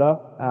Peel Thunder,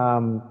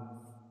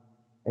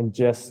 and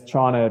just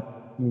trying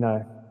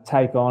to,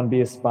 take on,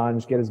 be a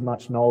sponge, get as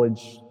much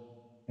knowledge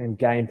and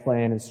game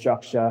plan and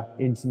structure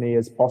into me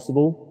as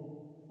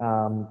possible.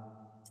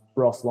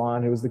 Ross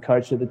Lyon, who was the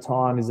coach at the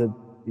time, is a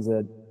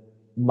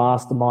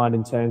mastermind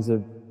in terms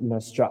of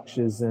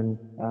structures, and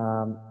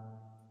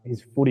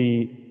his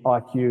footy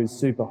IQ is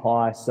super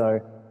high. So,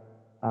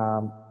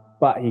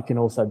 but he can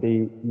also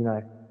be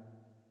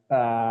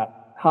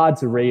hard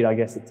to read, I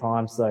guess, at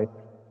times. So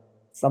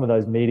some of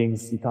those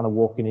meetings, you're kind of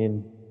walking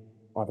in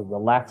either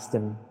relaxed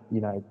and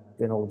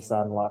then all of a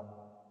sudden like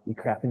you're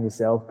crapping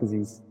yourself because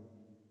he's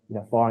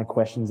firing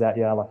questions at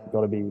you. Like you've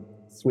got to be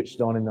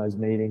switched on in those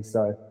meetings.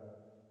 So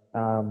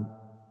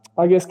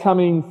I guess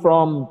coming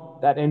from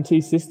that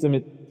NT system,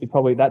 it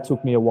probably, that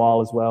took me a while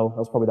as well. That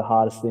was probably the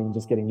hardest thing,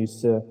 just getting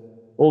used to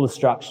all the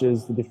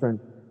structures, the different,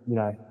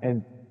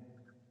 and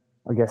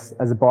I guess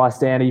as a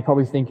bystander, you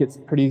probably think it's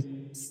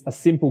a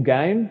simple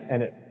game,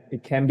 and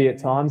it can be at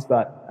times,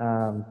 but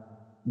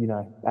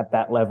at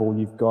that level,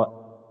 you've got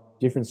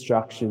different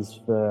structures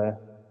for,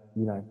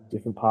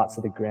 different parts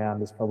of the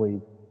ground. There's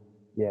probably,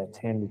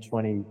 10 to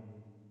 20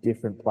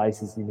 different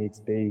places you need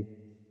to be.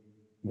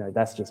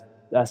 That's just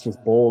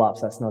ball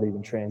ups. That's not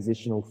even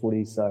transitional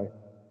footy. So,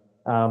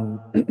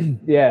 that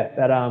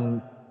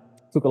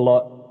took a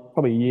lot,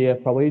 probably a year,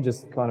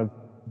 just kind of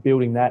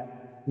building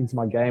that into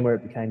my game where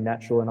it became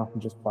natural and I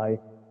can just play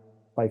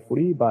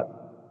footy. But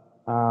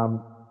I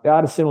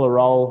had a similar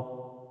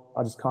role.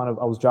 I was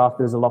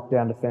drafted as a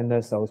lockdown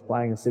defender, so I was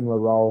playing a similar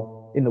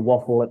role in the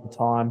waffle at the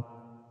time.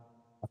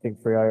 I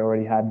think Freo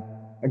already had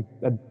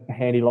a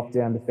handy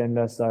lockdown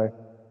defender, so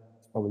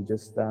it's probably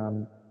just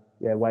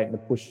waiting to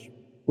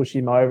push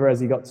him over as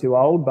he got too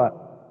old. But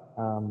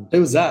who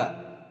was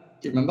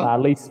that? Do you remember?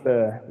 Lee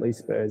Spur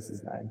is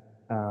his name.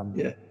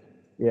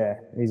 Yeah,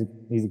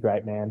 he's a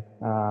great man.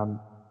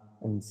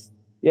 And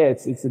yeah,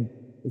 it's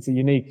a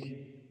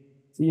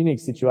unique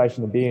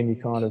situation to be in.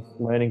 You're kind of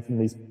learning from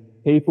these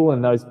people,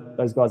 and those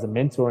guys are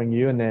mentoring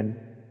you, and then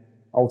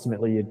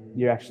ultimately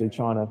you're actually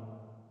trying to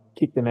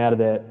kick them out of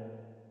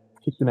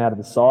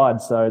the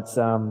side. So it's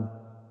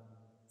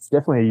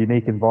definitely a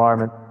unique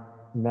environment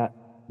in that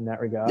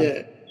regard.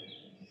 Yeah.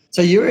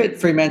 So you were at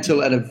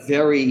Fremantle at a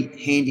very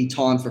handy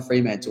time for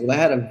Fremantle. They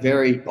had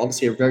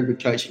obviously a very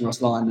good coach in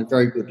Ross Lyon, a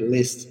very good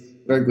list,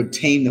 very good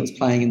team that was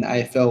playing in the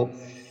AFL.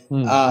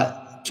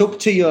 Took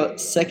to your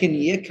second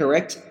year,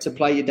 correct, to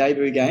play your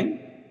debut game?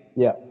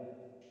 Yeah.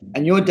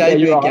 And your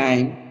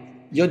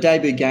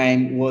debut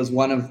game was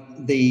one of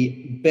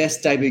the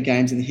best debut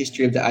games in the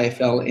history of the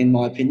AFL, in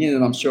my opinion,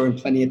 and I'm sure in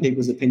plenty of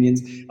people's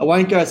opinions. I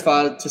won't go as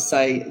far to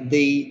say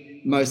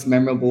the most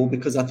memorable,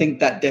 because I think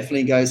that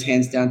definitely goes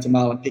hands down to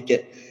Marlon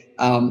Pickett,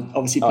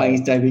 obviously playing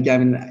his debut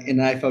game in an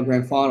AFL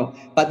Grand Final.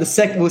 But the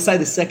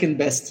second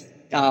best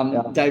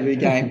debut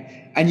game.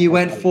 And you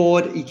went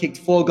forward, you kicked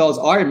 4 goals.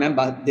 I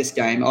remember this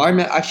game. I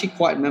actually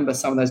quite remember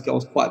some of those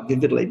goals quite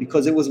vividly,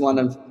 because it was one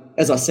of,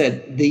 as I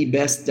said, the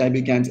best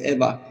debut games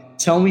ever.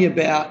 Tell me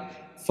about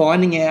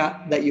finding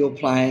out that you're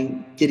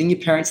playing, getting your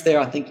parents there,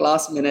 I think,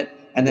 last minute,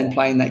 and then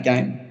playing that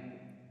game.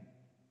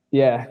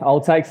 Yeah,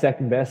 I'll take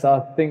second best. I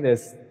think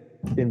there's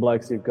been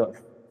blokes who've got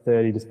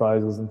 30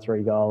 disposals and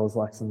 3 goals,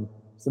 like some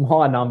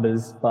high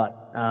numbers.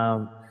 But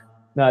no,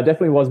 it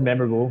definitely was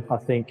memorable. I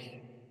think,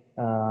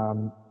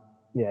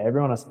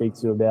 everyone I speak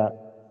to about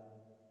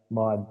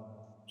my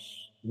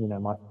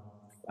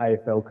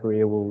AFL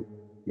career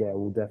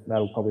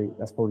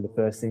that's probably the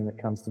first thing that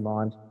comes to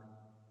mind.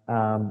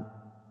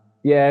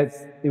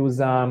 It was.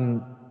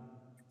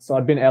 So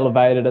I'd been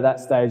elevated at that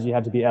stage. You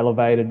had to be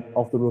elevated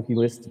off the rookie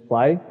list to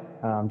play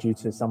due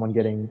to someone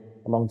getting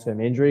a long-term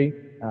injury.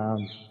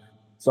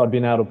 So I'd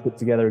been able to put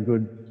together a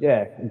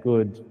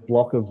good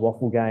block of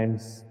waffle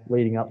games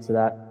leading up to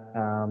that,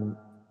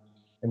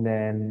 and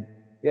then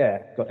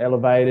got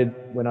elevated.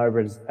 Went over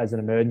as an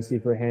emergency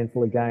for a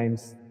handful of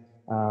games.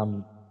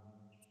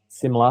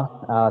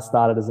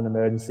 Started as an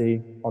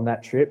emergency on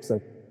that trip.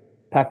 So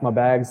packed my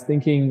bags,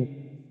 thinking,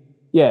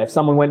 if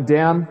someone went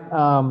down,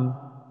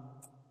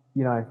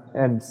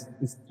 and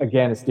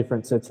it's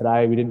different to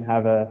today. We didn't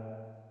have a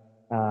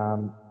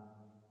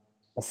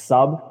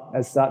sub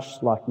as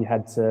such. Like you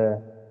had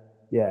to,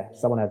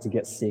 someone had to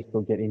get sick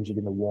or get injured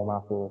in the warm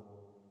up, or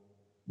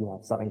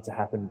something to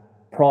happen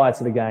prior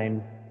to the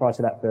game, prior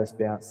to that first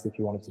bounce, if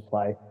you wanted to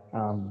play.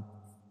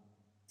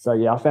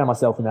 I found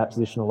myself in that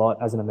position a lot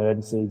as an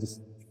emergency,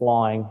 just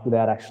flying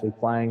without actually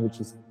playing, which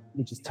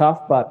is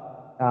tough.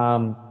 But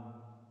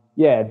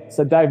yeah,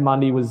 so Dave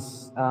Mundy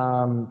was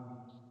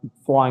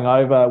flying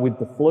over with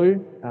the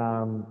flu.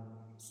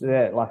 So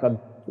yeah, like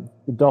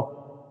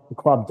the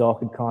club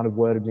doc had kind of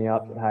worded me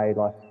up that, hey,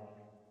 like,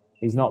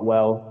 he's not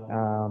well.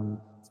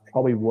 It's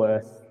probably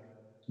worth,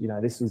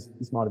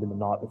 this might have been the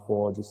night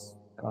before, just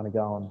kind of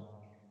going,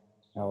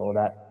 or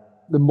that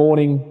the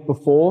morning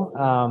before,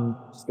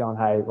 just going,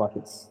 hey, like,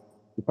 it's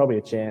probably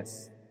a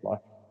chance, like,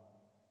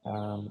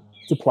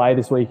 to play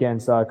this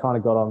weekend. So I kind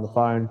of got on the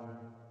phone.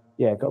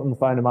 Yeah, got on the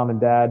phone to mum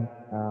and dad.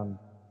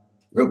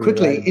 Real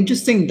quickly,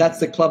 interesting that's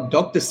the club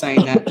doctor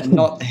saying that and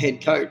not the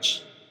head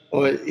coach.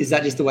 Or is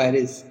that just the way it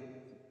is?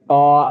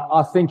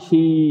 I think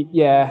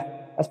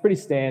that's pretty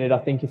standard. I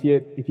think if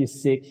you're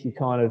sick, you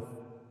kind of,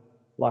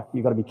 like,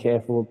 you got to be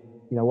careful,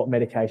 what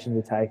medication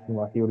you're taking.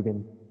 Like, he would have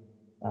been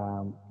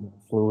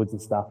fluids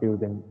and stuff. He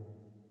would have been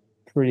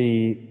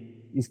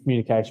his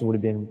communication would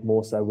have been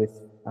more so with,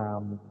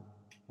 I'm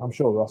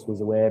sure Ross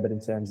was aware, but in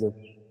terms of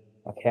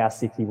like how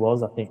sick he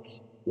was, I think,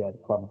 the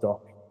club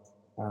doc,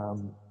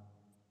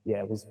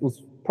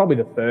 was probably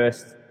the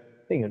first.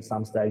 I think at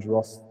some stage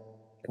Ross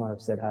kind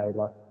of said, hey,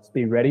 like, just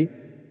be ready,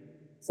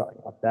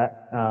 something like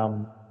that.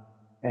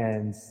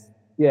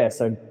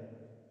 So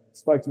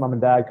spoke to mum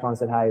and dad, kind of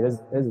said, hey,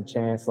 there's a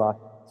chance, like,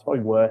 it's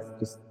probably worth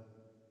just,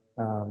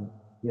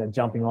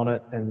 jumping on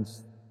it, and,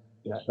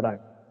 if I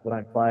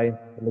don't play,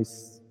 at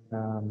least,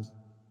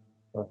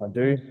 or if I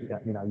do,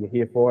 you're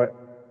here for it.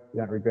 You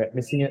don't regret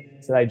missing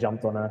it. So they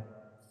jumped on a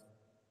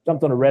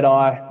red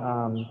eye.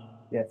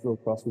 Flew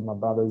across with my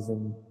brothers,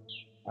 and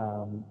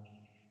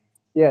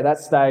that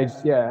stage,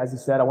 as you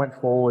said, I went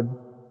forward.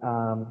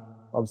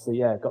 Obviously,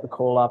 got the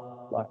call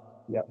up, like,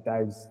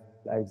 Dave's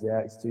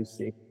out, he's too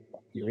sick,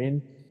 you're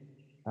in.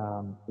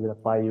 We're going to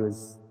play you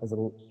as a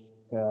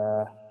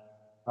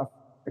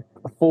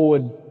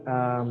forward,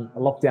 a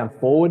lockdown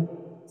forward.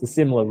 It's a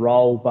similar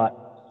role,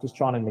 but just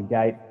trying to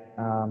negate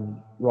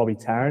Robbie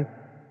Tarrant,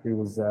 who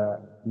was,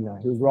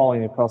 he was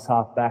rolling across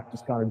half back,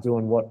 just kind of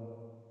doing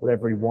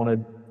whatever he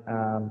wanted.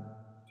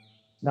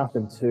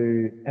 Nothing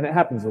too, and it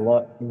happens a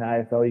lot in the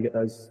AFL. You get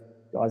those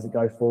guys that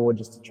go forward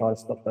just to try to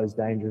stop those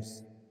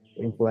dangerous,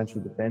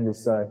 influential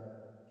defenders. So,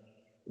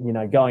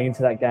 going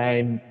into that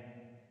game,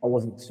 I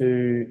wasn't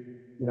too,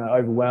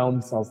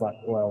 overwhelmed. So I was like,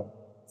 well,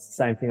 it's the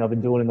same thing I've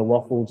been doing in the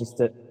waffle, just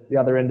at the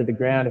other end of the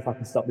ground. If I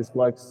can stop this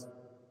bloke's,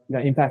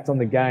 impact on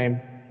the game,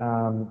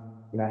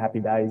 happy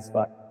days.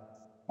 But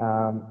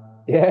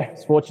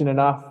it's fortunate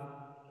enough.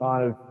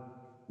 Kind of,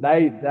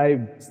 they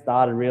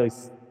started really,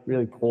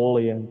 really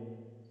poorly, and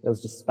there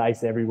was just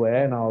space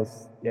everywhere. And I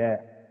was,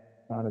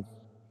 kind of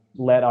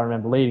I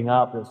remember leading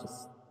up,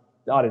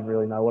 I didn't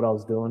really know what I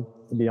was doing,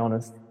 to be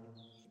honest.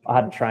 I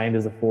hadn't trained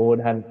as a forward,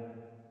 hadn't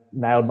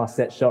nailed my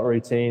set shot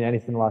routine,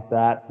 anything like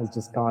that. I was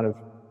just kind of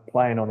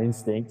playing on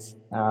instinct.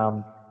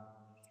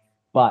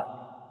 But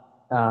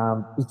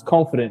was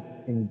confident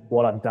in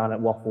what I'd done at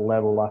waffle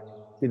level. Like,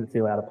 didn't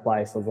feel out of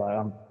place. I was like,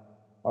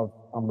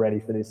 I'm ready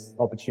for this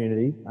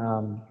opportunity.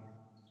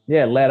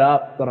 Led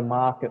up, got a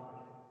mark at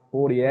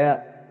 40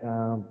 out.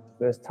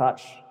 First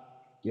touch,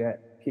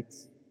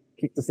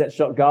 kicked the set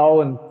shot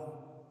goal, and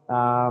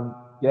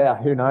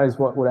who knows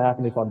what would have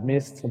happened if I'd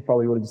missed. I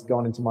probably would have just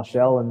gone into my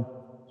shell and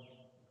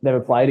never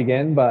played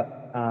again.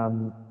 But I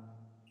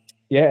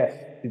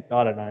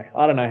don't know.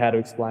 I don't know how to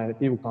explain it.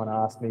 People kind of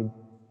ask me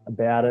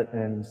about it,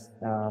 and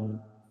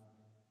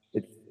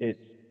it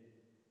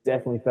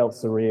definitely felt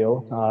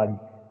surreal.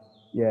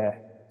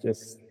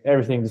 Just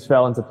everything just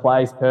fell into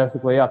place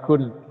perfectly. I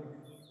couldn't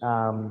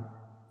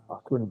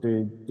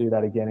do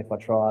that again if I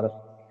tried it,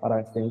 I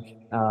don't think.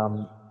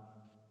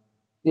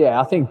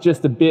 I think it's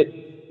just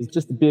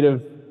a bit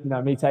of,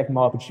 me taking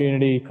my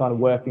opportunity, kind of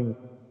working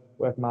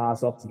my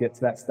ass off to get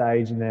to that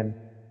stage, and then,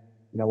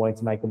 wanting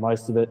to make the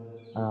most of it.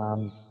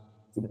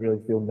 Didn't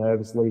really feel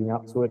nervous leading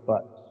up to it,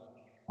 but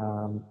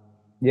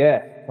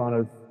kind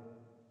of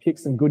kicked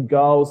some good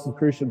goals, some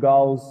crucial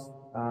goals,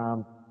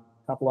 a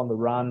couple on the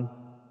run.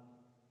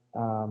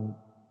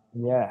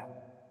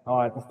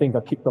 I think I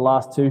kicked the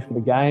last two for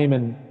the game,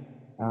 and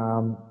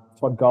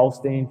Todd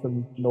Goldstein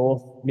from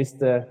North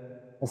missed a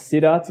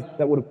sitter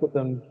that would have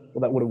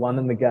that would have won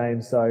them the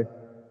game. So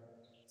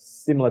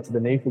similar to the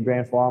Nyhuis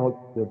grand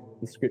final,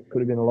 the script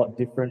could have been a lot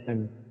different,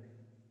 and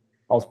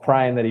I was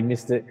praying that he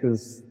missed it,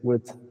 because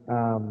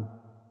I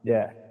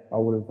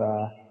would have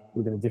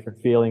been a different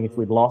feeling if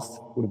we'd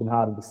lost. Would have been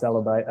harder to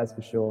celebrate, that's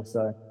for sure.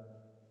 So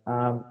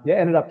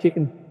ended up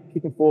kicking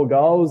 4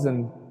 goals,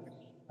 and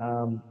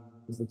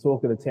was the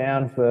talk of the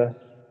town for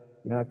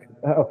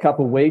a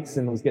couple of weeks,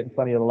 and was getting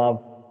plenty of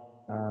love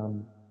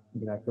from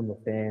the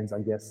fans, I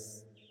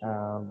guess,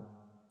 from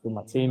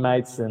my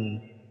teammates,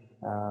 and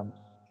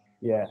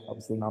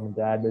obviously mum and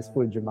dad. There's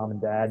footage of mum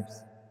and dad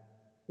just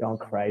going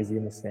crazy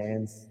in the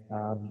stands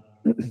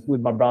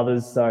with my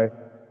brothers. So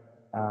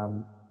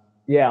I'm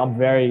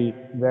very,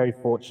 very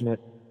fortunate.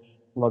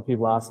 A lot of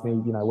people ask me,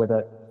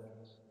 whether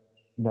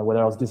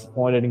I was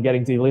disappointed in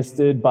getting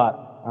delisted, but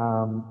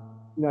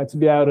to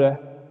be able to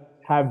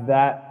have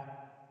that,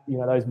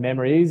 those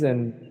memories,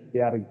 and be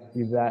able to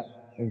give that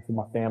and for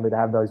my family to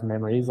have those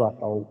memories, like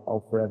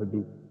I'll forever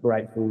be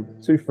grateful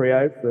to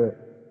Freo for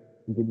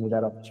giving me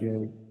that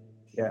opportunity.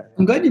 Yeah.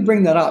 I'm glad you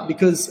bring that up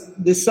because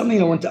there's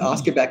something I want to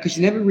ask about because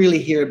you never really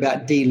hear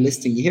about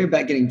delisting. You hear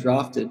about getting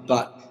drafted,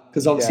 but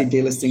because obviously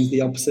delisting is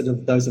the opposite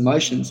of those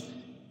emotions.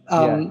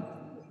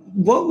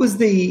 What was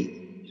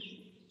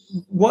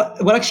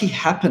what actually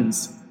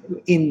happens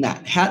in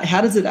that?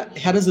 How does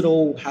it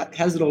all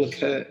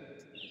occur?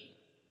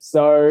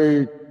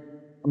 So,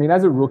 I mean,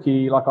 as a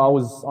rookie, like I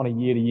was on a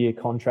year-to-year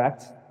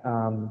contract,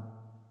 kind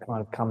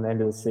of come the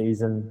end of the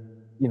season,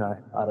 you know,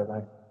 I don't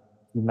know.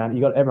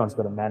 Everyone's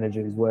got a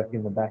manager who's working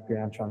in the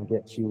background trying to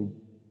get you,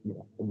 you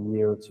know, a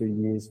year or 2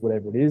 years,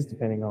 whatever it is,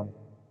 depending on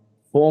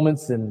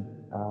performance and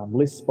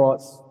list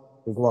spots.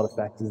 There's a lot of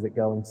factors that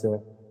go into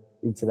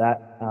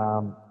that.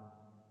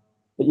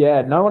 But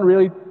yeah, no one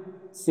really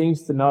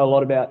seems to know a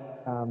lot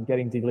about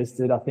getting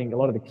delisted. I think a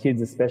lot of the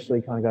kids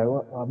especially kind of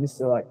go, "Well,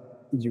 Mister, like,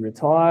 did you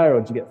retire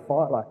or did you get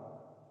fired? Like,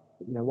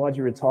 you know, why'd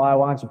you retire?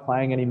 Why aren't you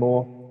playing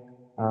anymore?"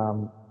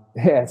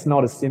 It's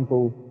not as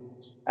simple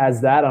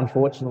as that,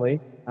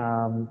 unfortunately.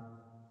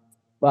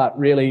 But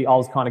really, I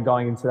was kind of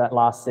going into that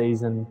last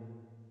season,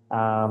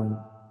 and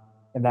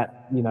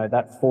that, you know,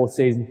 that fourth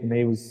season for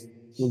me was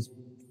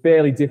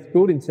fairly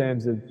difficult in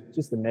terms of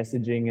just the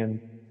messaging and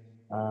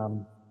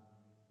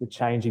the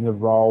changing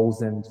of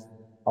roles, and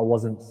I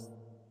wasn't,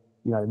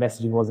 you know, the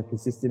messaging wasn't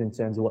consistent in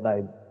terms of what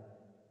they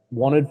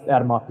wanted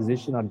out of my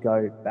position. I'd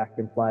go back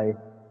and play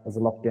as a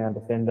lockdown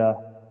defender,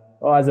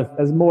 or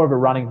as more of a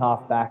running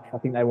half back. I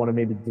think they wanted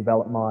me to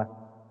develop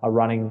a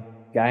running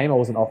game. I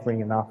wasn't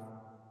offering enough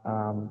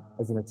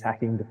as an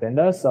attacking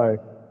defender, so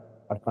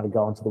I'd kind of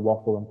go into the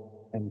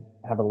waffle and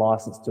have a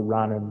license to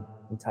run and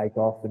take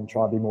off and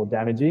try to be more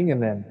damaging,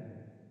 and then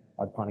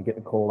I'd kind of get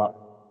the call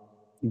up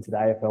into the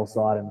AFL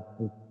side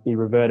and be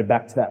reverted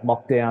back to that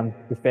lockdown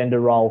defender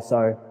role.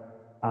 So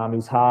it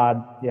was hard.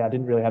 Yeah, I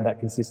didn't really have that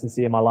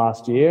consistency in my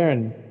last year,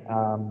 and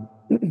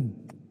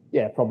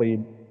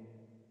probably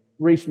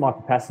reached my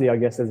capacity, I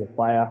guess, as a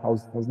player. I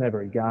was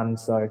never a gun,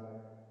 so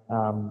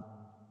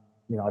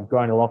you know, I'd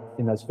grown a lot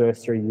in those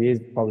first 3 years.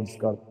 Probably just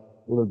got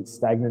a little bit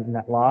stagnant in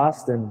that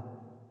last, and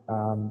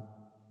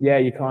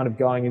you're kind of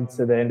going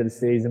into the end of the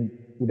season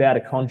without a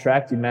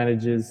contract. Your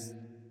manager's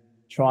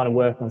trying to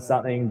work on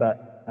something,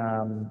 but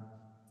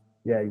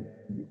you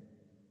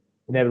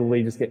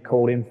inevitably just get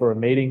called in for a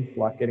meeting,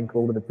 like getting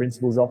called to the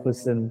principal's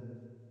office, and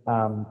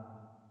the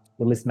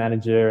list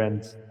manager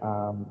and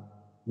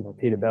you know,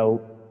 Peter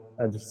Bell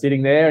are just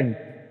sitting there, and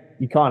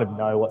you kind of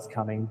know what's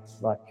coming.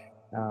 Like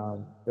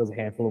there was a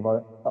handful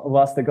of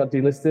us that got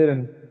delisted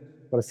and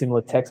got a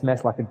similar text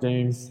message, like a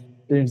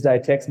doomsday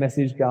text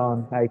message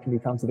going, "Hey, can you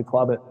come to the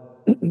club at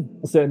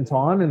a certain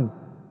time?" And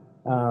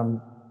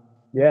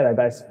they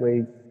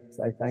basically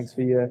say thanks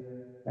for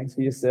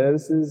your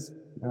services,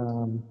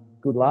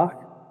 good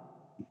luck,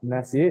 and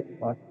that's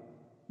it. Like,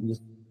 you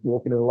just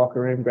walk into the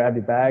locker room, grab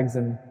your bags,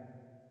 and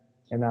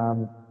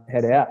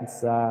head out.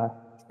 It's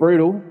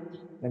brutal.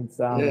 And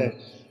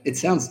it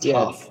sounds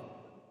tough.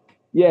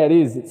 Yeah, it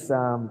is. It's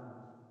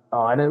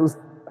and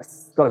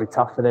it's got to be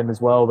tough for them as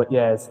well. But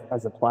yeah,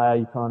 as a player,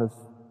 you kind of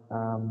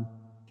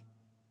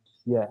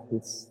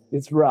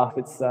it's rough.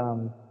 It's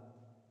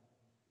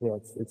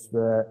it's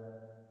the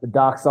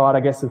dark side, I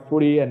guess, of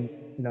footy, and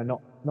you know,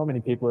 not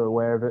many people are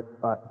aware of it.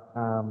 But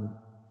I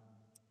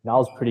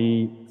was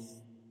pretty,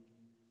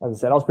 as I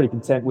said, I was pretty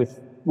content with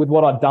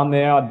what I'd done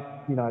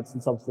there. You know,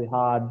 it's obviously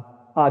hard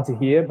to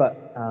hear, but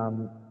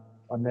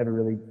I never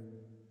really,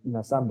 you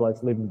know, some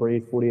blokes live and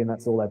breathe footy, and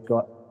that's all they've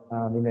got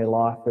in their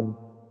life. And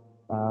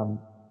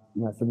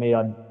you know, for me,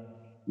 I've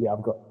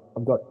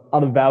got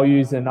other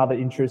values and other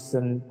interests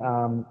and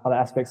other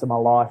aspects of my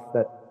life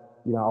that,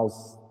 you know, I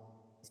was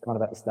kind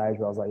of at the stage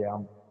where I was like,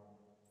 I'm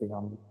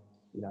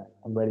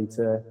ready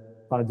to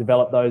kind of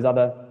develop those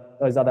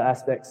other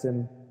aspects.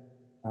 And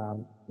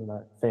you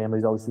know,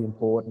 family's obviously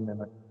important,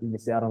 and you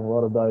miss out on a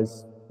lot of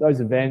those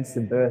events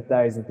and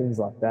birthdays and things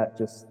like that.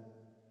 Just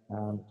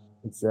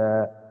it's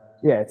a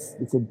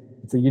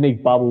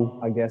unique bubble,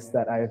 I guess,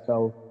 that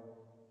AFL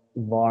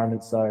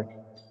environment. So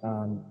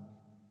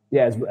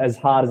as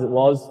hard as it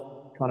was,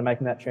 kind of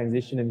making that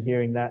transition and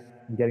hearing that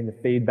and getting the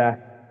feedback,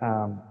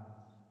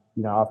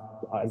 you know,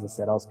 as I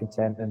said, I was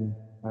content, and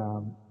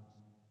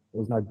there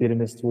was no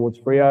bitterness towards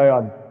Freo.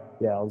 I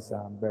was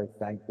very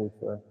thankful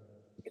for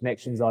the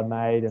connections I'd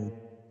made, and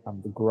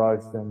the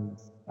growth, and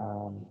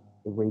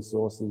the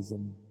resources,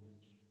 and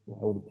you know,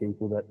 all the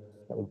people that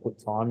would put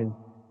time in.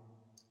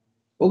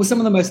 What were some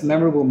of the most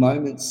memorable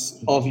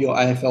moments of your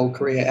AFL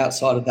career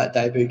outside of that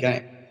debut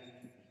game?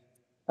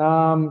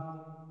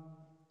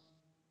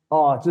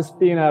 Just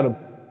being able to,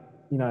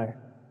 you know,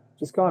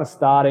 just kind of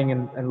starting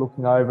and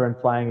looking over and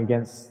playing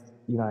against,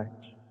 you know,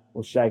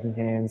 or shaking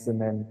hands, and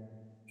then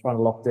trying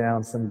to lock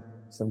down some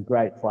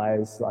great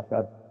players like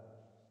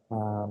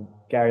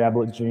Gary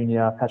Ablett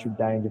Jr., Patrick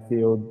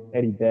Dangerfield,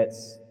 Eddie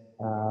Betts,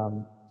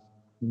 you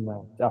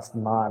know,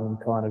 Dustin Martin,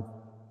 kind of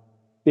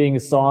being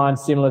assigned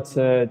similar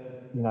to,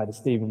 you know, the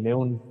Stephen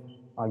Milne,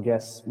 I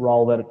guess,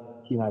 role that,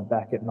 you know,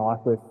 back at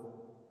Nightcliff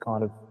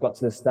kind of got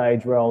to the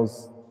stage where I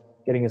was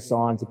getting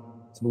assigned to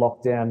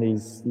lock down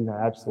these,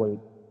 absolute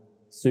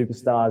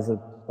superstars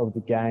of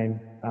the game.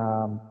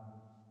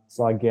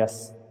 So I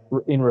guess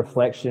in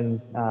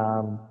reflection,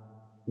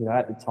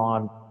 at the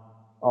time,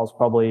 I was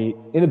probably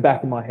in the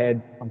back of my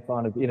head, I'm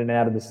kind of in and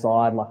out of the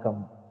side, like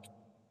I'm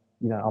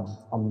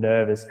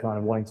nervous, kind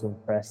of wanting to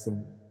impress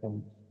and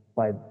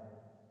play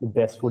the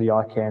best footy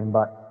I can.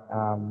 But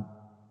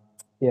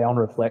on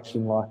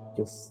reflection, like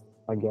just,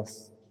 I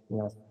guess,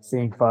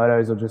 seeing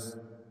photos or just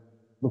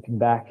looking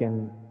back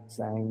and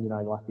saying,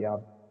 I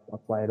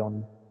played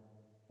on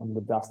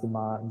the Dustin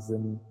Martins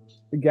and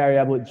the Gary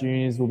Ablett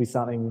Juniors will be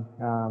something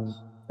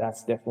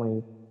that's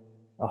definitely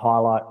a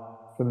highlight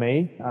for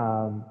me.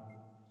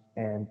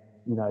 And,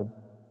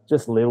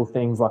 just little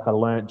things like I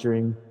learnt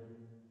during,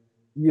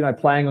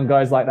 playing on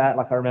guys like that.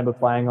 Like I remember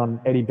playing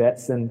on Eddie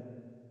Betts and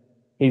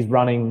he's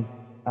running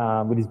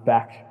with his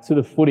back to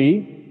the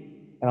footy.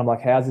 And I'm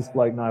like, how's this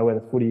bloke know where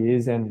the footy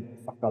is? And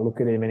I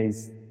look at him and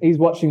he's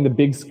watching the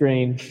big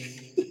screen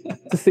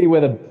to see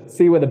where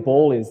the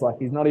ball is. Like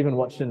he's not even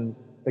watching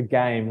the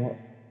game,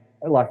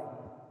 like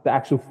the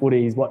actual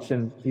footy. He's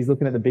looking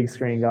at the big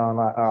screen going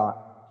like, all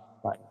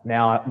right, like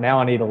now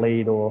I need a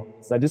lead. Or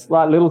so just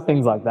like little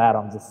things like that.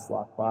 I'm just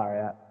like far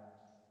out.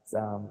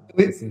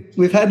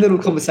 We've had little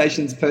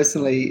conversations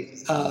personally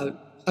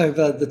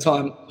over the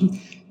time.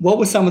 What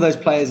were some of those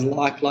players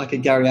like a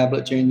Gary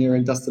Ablett Jr.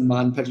 and Dustin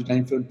Martin, Patrick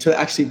Dangerfield, to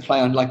actually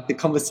play on, like the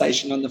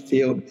conversation on the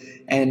field,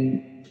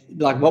 and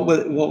like what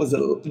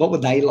were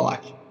they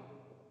like?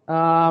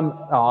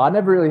 I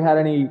never really had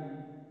any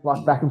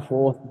like back and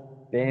forth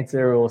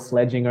banter or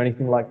sledging or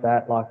anything like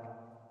that. Like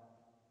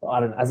I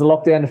don't know, as a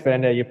lockdown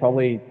defender, you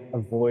probably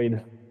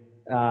avoid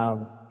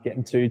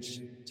getting too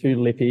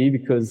lippy,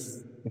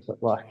 because if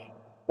like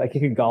they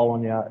kick a goal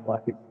on you,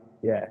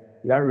 you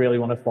don't really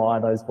want to fire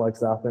those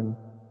blokes up and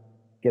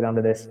get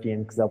under their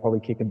skin, because they'll probably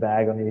kick a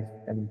bag on you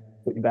and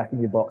put you back in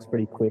your box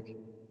pretty quick.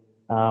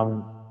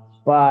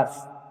 But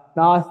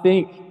no, I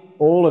think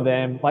all of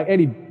them, like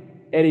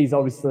Eddie's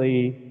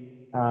obviously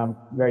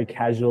very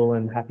casual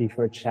and happy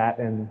for a chat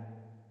and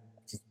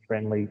just a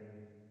friendly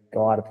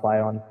guy to play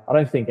on. I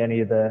don't think any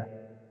of those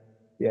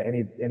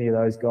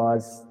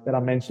guys that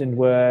I mentioned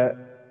were,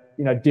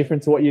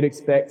 different to what you'd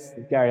expect.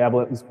 Gary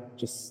Ablett was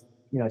just,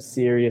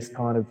 serious,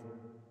 kind of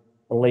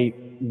elite,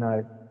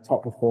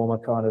 top performer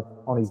kind of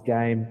on his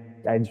game.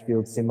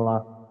 Dangerfield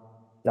similar.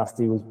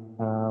 Dusty was,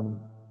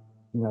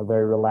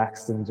 very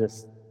relaxed and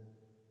just,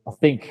 I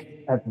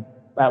think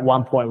at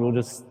one point we were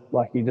just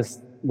like, he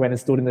just went and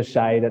stood in the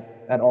shade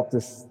at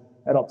Optus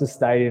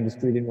Stadium just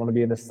because he didn't want to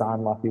be in the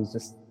sun. Like he was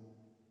just,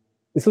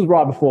 this was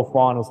right before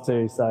finals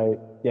too. So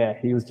yeah,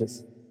 he was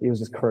just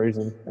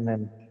cruising, and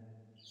then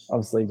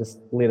obviously just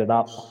lit it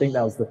up. I think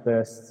that was the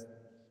first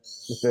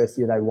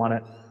year they won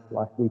it.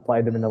 Like we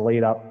played them in the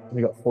lead up and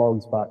we got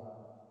flogs, but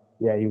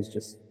yeah, he was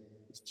just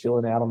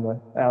chilling out on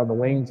the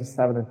wing, just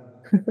having a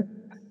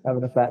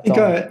fat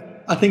time.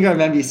 I think I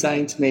remember you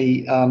saying to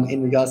me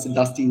in regards to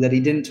Dusty that he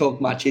didn't talk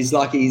much. He's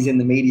like he's in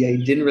the media. He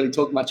didn't really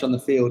talk much on the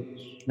field.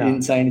 No. He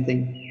didn't say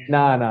anything.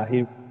 No.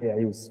 He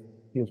was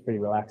pretty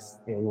relaxed.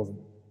 Yeah,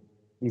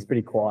 he's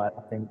pretty quiet.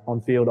 I think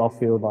on field, off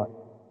field, like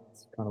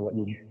it's kind of what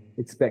you'd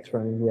expect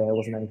from him. Yeah, it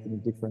wasn't anything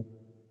different.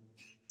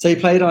 So you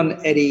played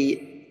on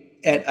Eddie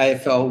at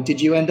AFL. Did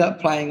you end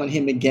up playing on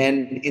him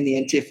again in the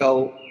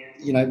NTFL,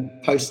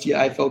 post your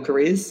AFL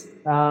careers?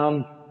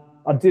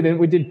 I didn't.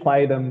 We did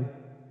play them.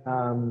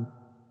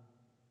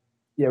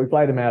 We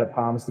played him out at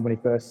Palmerston when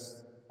he first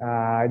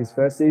had his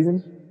first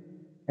season,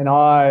 and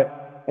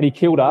he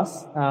killed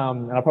us.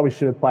 And I probably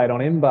should have played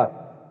on him, but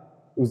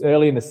it was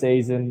early in the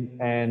season,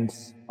 and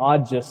I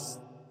just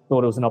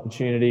thought it was an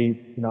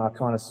opportunity. I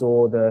kind of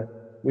saw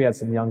we had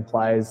some young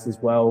players as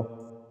well.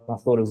 I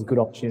thought it was a good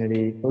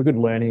opportunity, or a good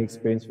learning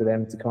experience for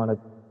them to kind of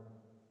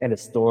end a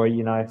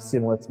story,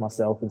 similar to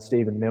myself and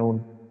Stephen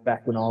Milne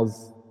back when I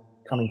was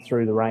coming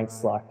through the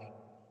ranks.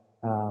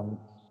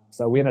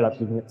 So we ended up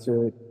giving it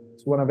to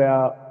one of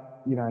our,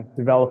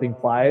 developing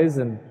players,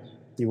 and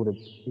he would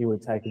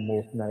have taken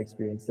more from that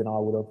experience than I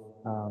would have.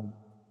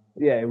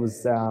 It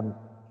was.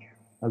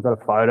 I've got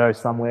a photo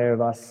somewhere of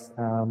us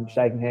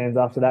shaking hands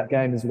after that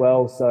game as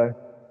well. So,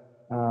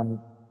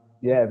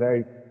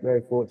 very,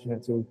 very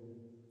fortunate to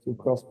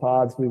cross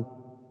paths with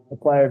a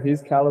player of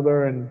his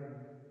caliber, and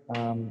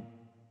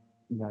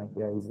he's a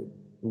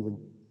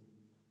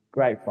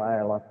great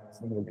player. Like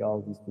some of the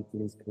goals he's kicked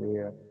in his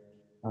career,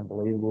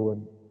 unbelievable,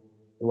 and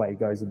the way he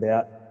goes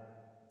about,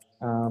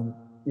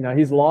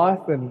 his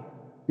life, and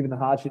given the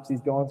hardships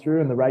he's gone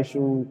through and the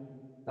racial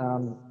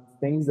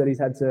things that he's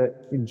had to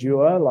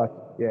endure,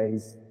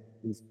 he's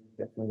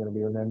definitely going to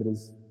be remembered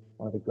as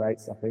one of the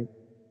greats, I think.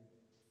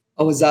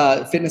 I was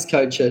a fitness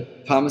coach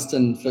at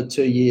Palmerston for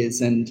 2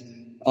 years, and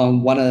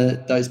on one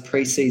of those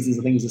pre-seasons,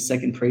 I think it was the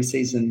second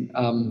pre-season,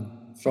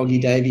 Froggy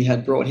Davey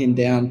had brought him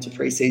down to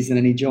pre-season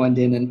and he joined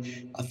in, and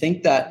I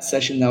think that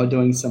session they were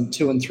doing some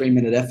 2 and 3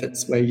 minute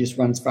efforts where you just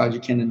run as far as you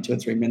can in 2 or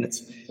 3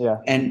 minutes. Yeah.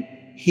 And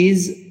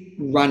his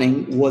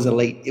running was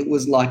elite. It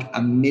was like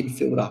a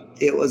midfielder.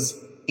 It was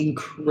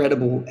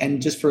incredible.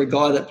 And just for a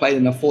guy that played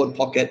in a forward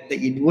pocket that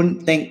you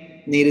wouldn't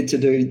think needed to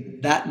do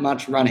that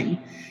much running,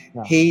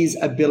 his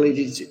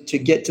ability to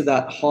get to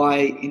that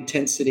high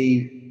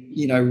intensity,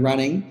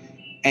 running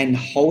and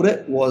hold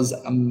it was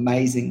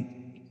amazing.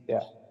 Yeah.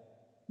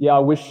 I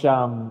wish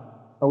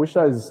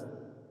those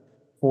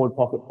forward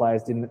pocket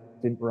players didn't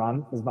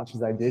run as much as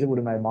they did. It would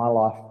have made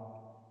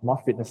my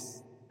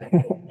fitness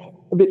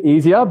a bit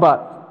easier.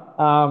 But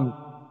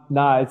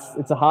no,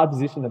 it's a hard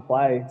position to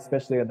play,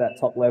 especially at that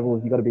top level.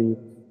 You've got to be,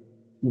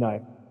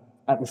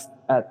 at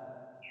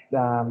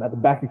the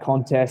back of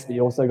contest, but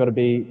you also got to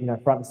be,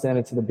 front and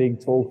center to the big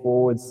tall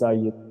forwards. So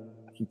you're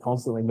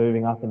constantly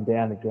moving up and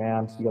down the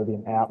ground. So you got to be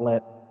an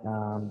outlet,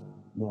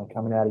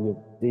 coming out of your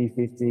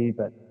D50,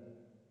 but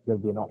got to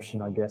be an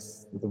option, I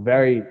guess. It's a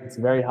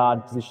very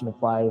hard position to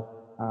play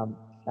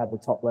at the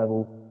top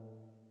level,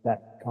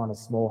 that kind of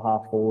small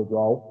half forward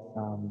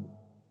role.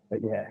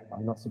 But yeah,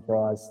 I'm not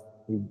surprised.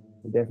 He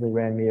definitely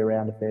ran me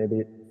around a fair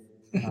bit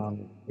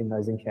in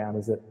those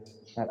encounters at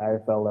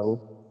AFL level.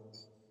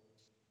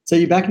 So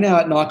you're back now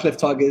at Nightcliff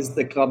Tigers,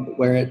 the club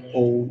where it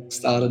all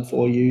started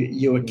for you.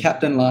 You were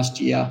captain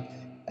last year.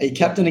 Are you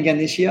captain again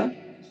this year?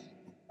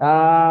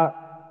 I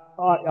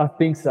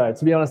think so.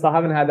 To be honest, I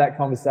haven't had that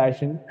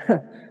conversation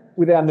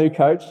with our new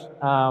coach.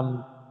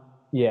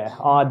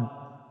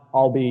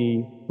 I'll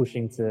be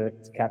pushing to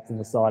captain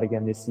the side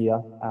again this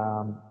year.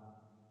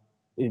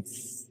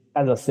 It's,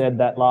 as I said,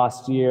 that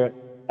last year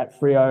at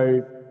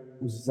Freo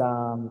was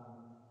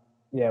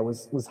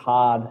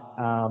hard.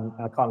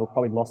 I kind of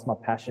probably lost my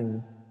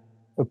passion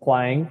for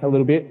playing a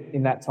little bit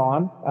in that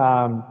time.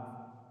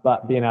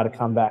 But being able to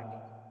come back,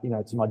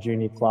 to my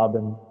junior club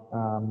and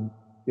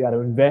be able to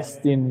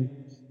invest in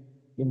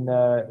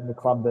the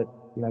club that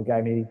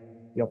gave me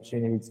the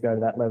opportunity to go to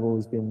that level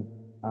has been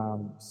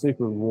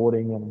super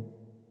rewarding and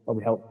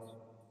probably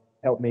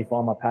helped me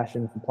find my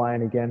passion for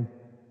playing again.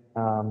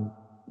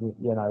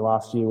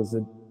 Last year was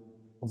a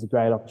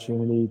great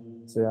opportunity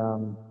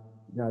to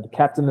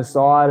captain the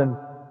side, and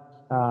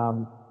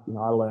I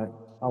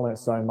learned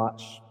so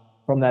much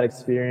from that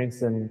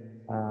experience, and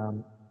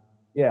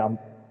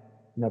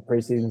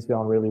pre-season's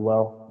going really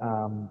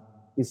well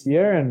this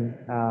year, and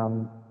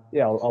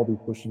I'll be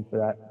pushing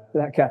for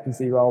that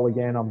captaincy role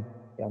again. I'm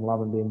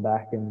loving being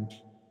back and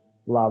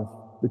love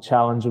the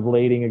challenge of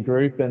leading a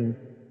group, and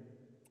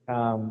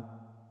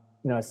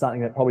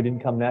something that probably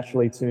didn't come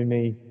naturally to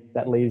me,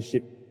 that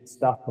leadership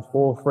stuff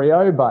before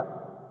Freo, but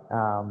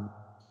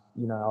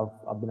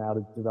I've been able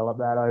to develop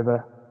that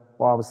over 5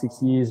 or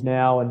 6 years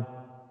now, and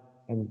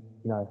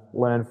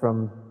learn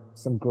from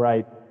some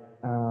great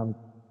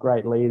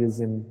leaders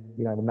in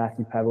the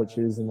Matthew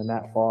Pavliches and the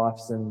Nat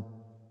Fifes, and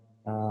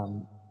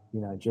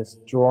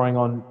just drawing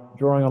on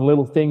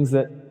little things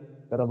that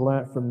I've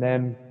learnt from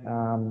them.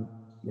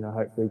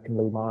 Hopefully can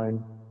leave my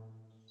own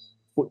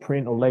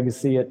footprint or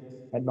legacy at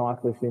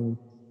Nightcliff in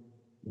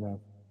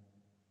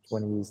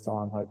 20 years'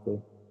 time,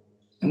 hopefully.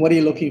 And what are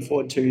you looking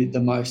forward to the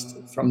most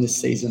from this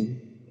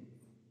season?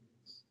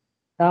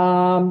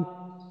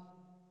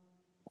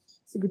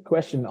 It's a good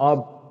question.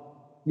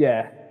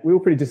 We were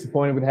pretty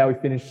disappointed with how we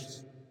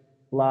finished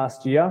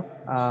last year.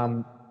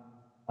 I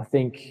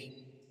think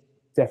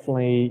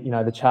definitely,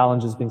 the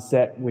challenge has been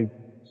set. We've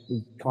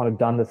kind of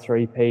done the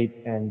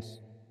three-peat, and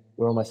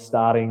we're almost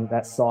starting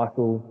that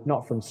cycle,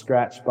 not from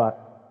scratch, but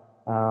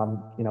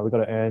we've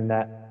got to earn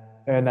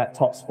that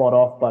top spot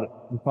off.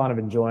 But I'm kind of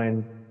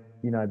enjoying,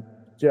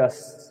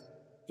 just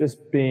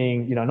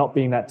being, not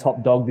being that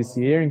top dog this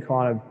year, and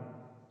kind of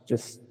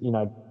just,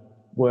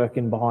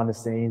 working behind the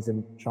scenes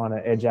and trying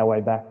to edge our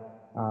way back.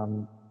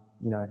 I'm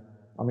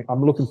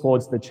looking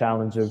forward to the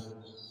challenge of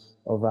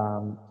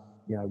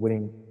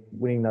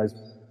winning those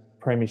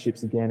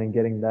premierships again and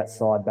getting that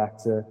side back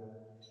to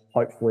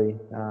hopefully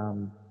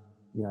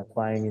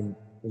playing in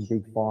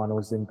big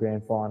finals and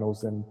grand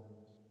finals, and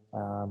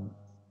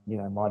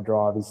my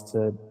drive is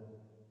to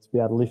be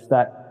able to lift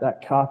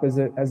that cup as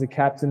a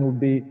captain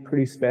would be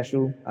pretty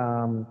special.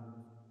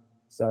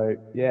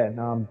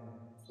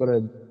 Got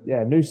a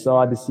new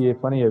side this year,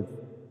 plenty of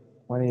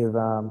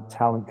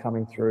talent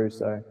coming through,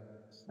 so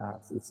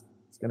it's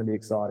going to be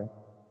exciting.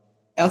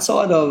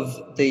 Outside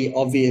of the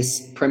obvious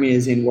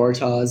premiers in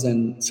Waratahs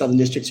and Southern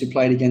Districts who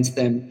played against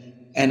them,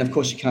 and of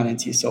course you can't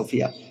answer yourself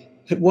here,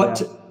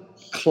 what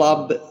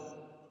club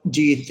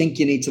do you think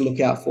you need to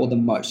look out for the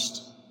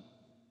most?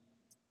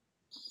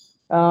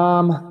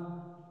 I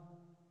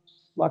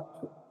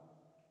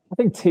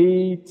think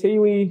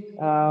Tiwi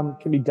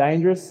can be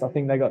dangerous. I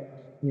think they got,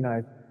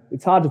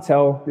 it's hard to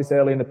tell this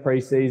early in the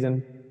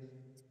pre-season.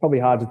 It's probably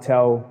hard to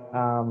tell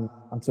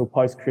until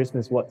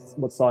post-Christmas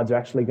what sides are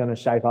actually going to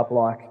shape up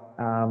like.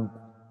 I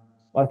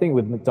think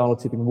with McDonald,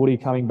 Tip and Woody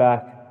coming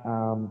back,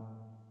 Michael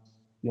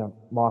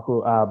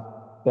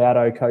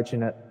Baudo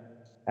coaching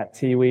at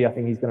Tiwi, I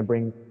think he's going to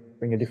bring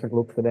a different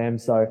look for them.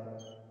 So,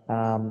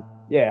 and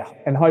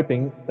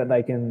hoping that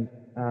they can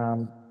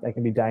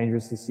be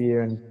dangerous this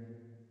year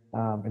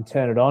and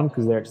turn it on,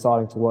 because they're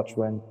exciting to watch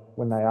when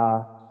they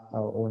are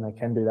or when they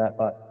can do that.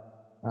 But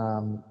I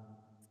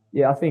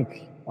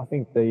I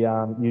think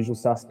the usual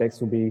suspects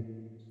will be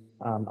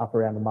up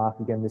around the mark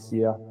again this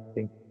year. I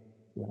think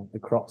the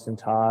Crocs and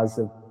Tars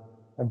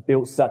have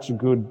built such a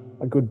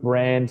good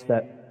brand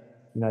that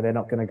they're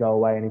not going to go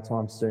away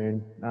anytime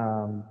soon.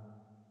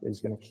 They're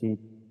just going to keep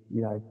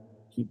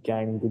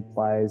gaining good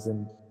players,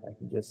 and they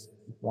can just,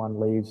 if one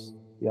leaves,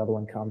 the other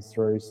one comes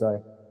through.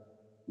 So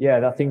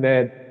yeah, I think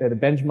they're the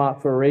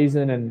benchmark for a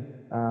reason, and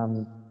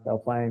they were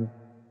playing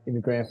in the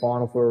grand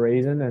final for a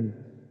reason. And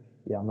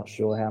yeah, I'm not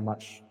sure how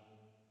much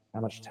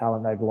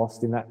talent they've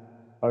lost in that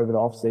over the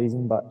off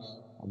season, but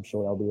I'm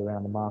sure they'll be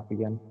around the mark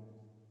again.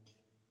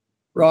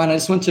 Ryan, I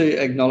just want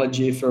to acknowledge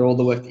you for all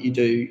the work that you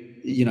do,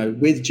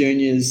 with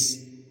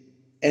juniors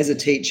as a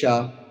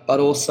teacher, but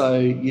also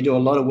you do a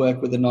lot of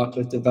work with the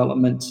Nightcliff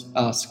development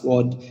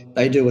squad.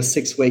 They do a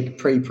 6-week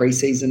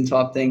pre-season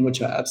type thing,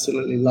 which I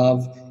absolutely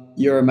love.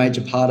 You're a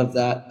major part of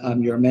that.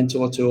 You're a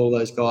mentor to all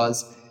those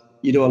guys.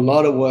 You do a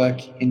lot of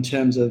work in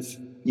terms of,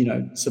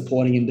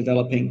 supporting and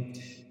developing.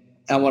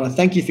 And I want to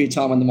thank you for your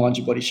time on the Mind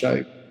Your Body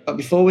show. But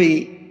before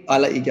I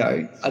let you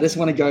go, I just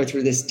want to go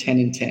through this 10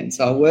 in 10.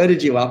 So I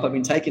worded you up. I've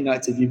been taking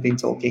notes as you've been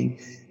talking.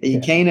 Are you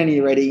keen and are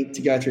you ready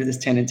to go through this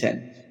 10 in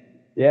 10?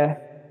 Yeah,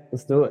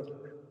 let's do it.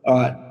 All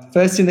right.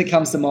 First thing that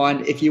comes to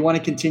mind, if you want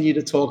to continue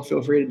to talk,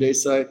 feel free to do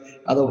so.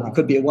 It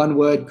could be a 1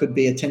 word, could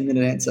be a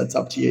 10-minute answer. It's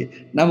up to you.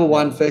 Number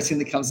one, first thing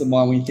that comes to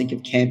mind when you think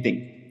of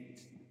camping.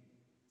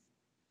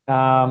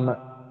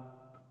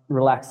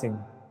 Relaxing.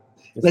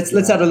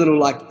 Let's add a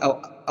little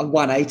a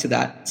 1A to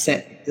that.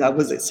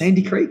 Was it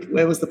Sandy Creek?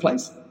 Where was the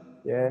place?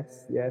 Yeah,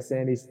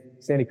 Sandy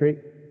Creek.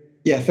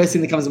 Yeah, first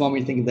thing that comes to mind when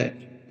you think of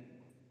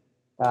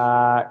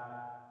that.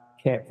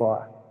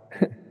 Campfire.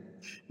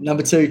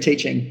 Number 2,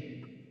 teaching.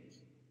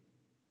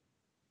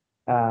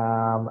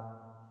 Lot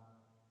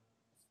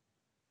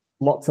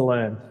to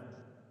learn.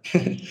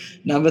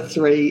 Number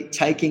 3,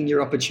 taking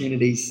your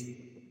opportunities.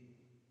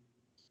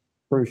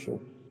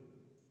 Crucial.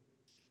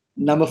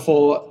 Number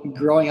 4,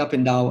 growing up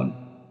in Darwin.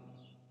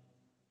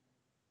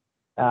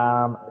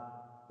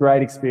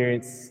 Great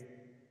experience.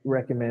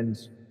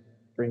 Recommend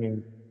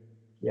growing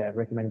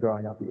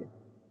up here.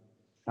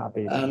 Can't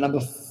beat it. Number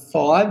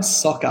 5,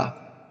 soccer.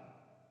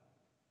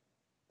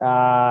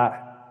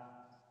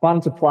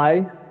 Fun to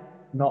play,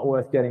 not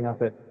worth getting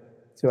up at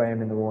 2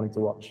 a.m. in the morning to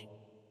watch.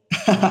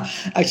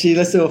 Actually,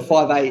 let's do a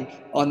 5A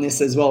on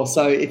this as well.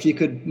 So if you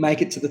could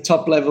make it to the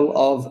top level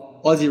of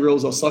Aussie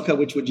rules or soccer,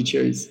 which would you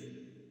choose?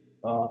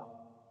 Oh,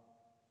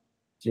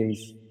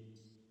 geez.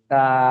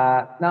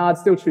 No, I'd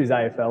still choose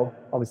AFL.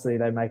 Obviously,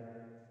 they make,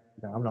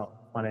 I'm not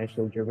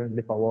financially driven.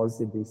 If I was,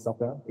 it'd be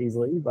soccer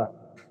easily.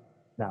 But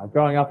no,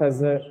 growing up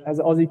as an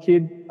Aussie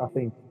kid, I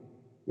think,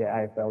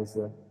 AFL is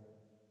the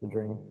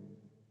dream.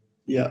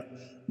 Yeah.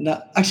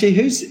 No, actually,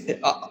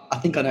 I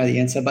think I know the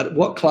answer, but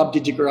what club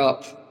did you grow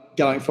up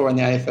going for in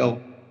the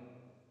AFL?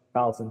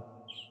 Carlton.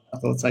 I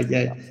thought so,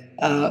 yeah.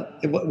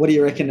 What do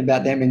you reckon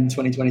about them in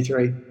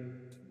 2023?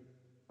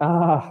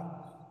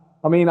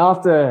 I mean,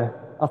 after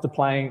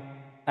playing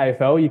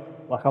AFL,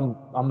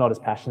 I'm not as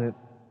passionate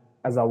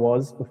as I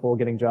was before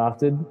getting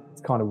drafted.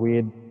 It's kind of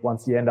weird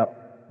once you're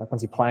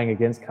playing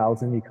against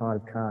Carlton, you kind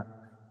of can't,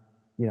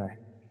 you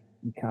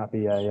can't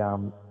be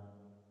a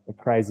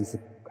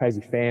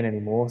crazy fan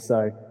anymore.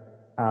 So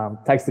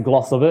takes the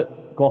gloss off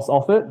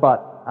it.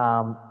 But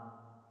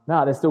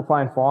no, they're still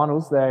playing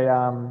finals.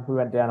 We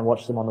went down and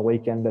watched them on the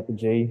weekend at the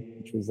G,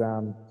 which was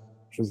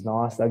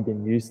nice. They've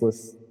been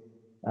useless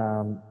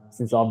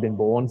since I've been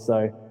born,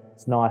 so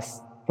it's nice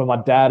for my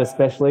dad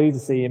especially to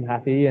see him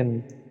happy,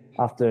 and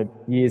after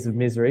years of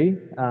misery,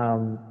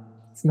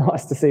 it's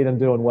nice to see them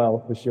doing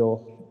well for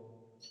sure.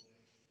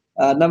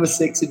 Number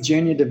 6,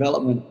 junior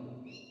development.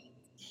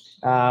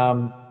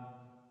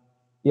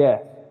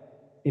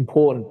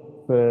 Important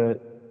for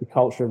the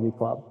culture of your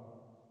club.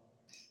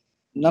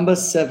 Number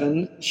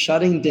 7,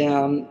 shutting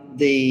down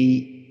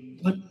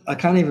I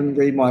can't even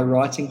read my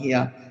writing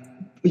here.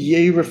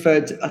 You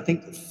referred to, I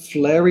think,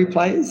 flary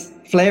players.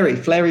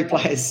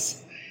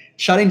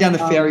 Shutting down the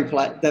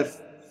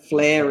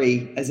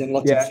flary, as in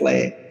lots of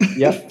flair.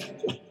 Yep.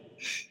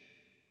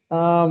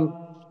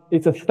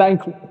 It's a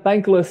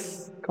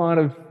thankless kind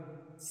of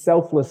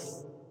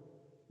selfless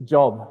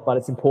job, but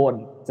it's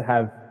important to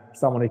have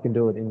someone who can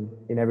do it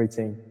in every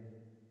team.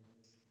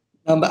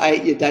 Number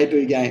 8, your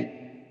debut game.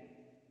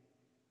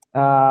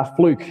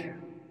 Fluke,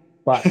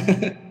 but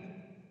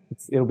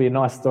it'll be a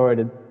nice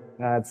story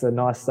it's a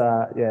nice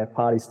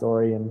party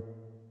story, and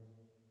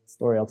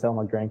story I'll tell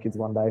my grandkids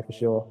one day for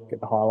sure.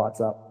 Get the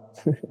highlights up.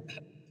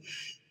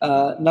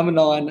 Number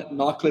 9,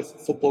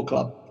 Nightcliff Football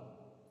Club.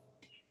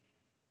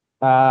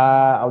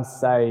 I would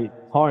say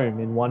home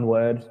in one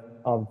word.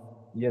 I've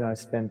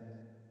spent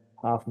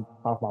half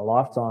my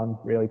lifetime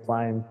really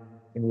playing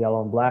in the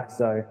yellow and black.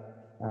 So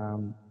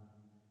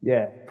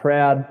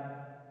proud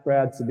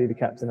to be the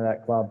captain of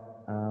that club.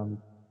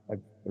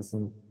 There's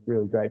some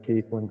really great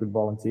people and good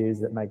volunteers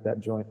that make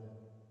that joint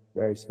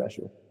very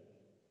special.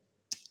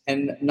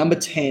 And number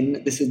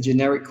 10, this is a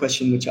generic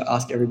question which I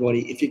ask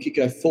everybody. If you could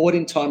go forward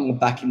in time or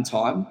back in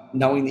time,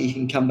 knowing that you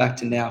can come back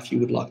to now if you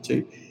would like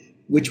to,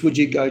 which would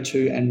you go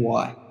to and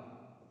why?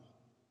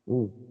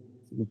 Ooh,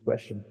 that's a good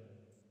question.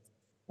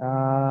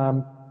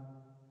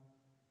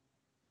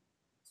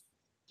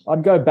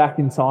 I'd go back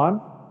in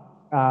time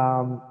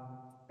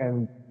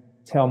and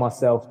tell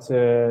myself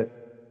to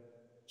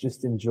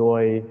just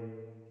enjoy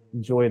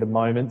the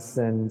moments,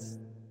 and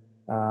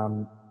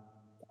I'm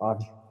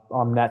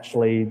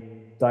naturally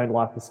don't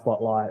like the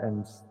spotlight,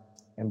 and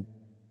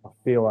I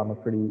feel I'm a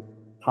pretty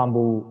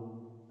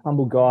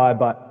humble guy,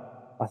 but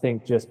I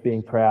think just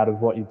being proud of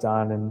what you've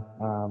done and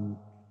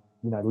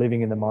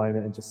living in the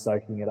moment and just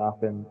soaking it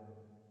up, and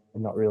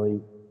not really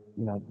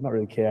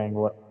caring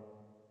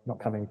not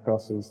coming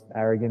across as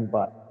arrogant,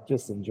 but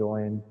just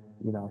enjoying,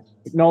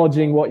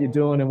 acknowledging what you're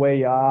doing and where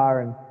you are,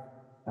 and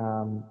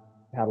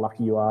how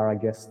lucky you are, I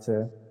guess,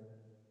 to,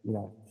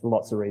 for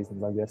lots of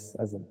reasons, I guess,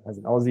 as an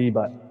Aussie,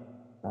 but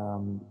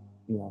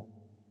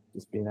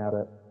just being able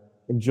to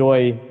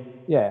enjoy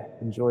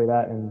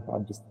that, and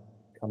I'd just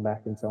come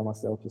back and tell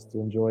myself just to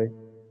enjoy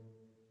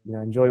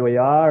where you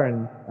are,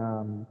 and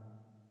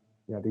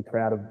be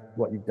proud of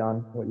what you've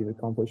done, what you've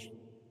accomplished.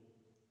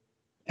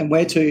 And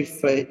where to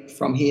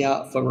from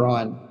here for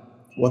Ryan?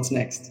 What's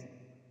next?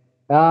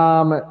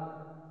 I'm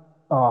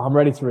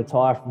ready to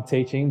retire from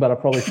teaching, but I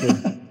probably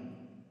should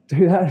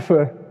do that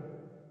for a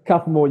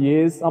couple more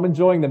years. I'm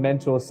enjoying the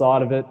mentor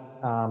side of it.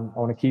 I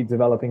want to keep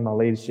developing my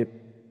leadership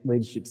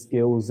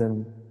skills,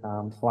 and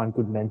find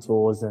good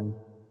mentors and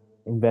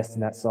invest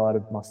in that side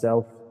of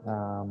myself.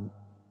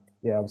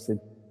 Obviously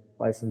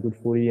play some good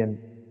footy and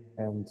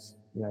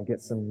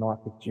get some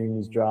Nightcliff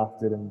juniors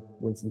drafted and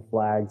win some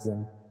flags,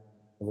 and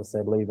as I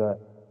said, leave a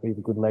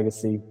good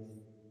legacy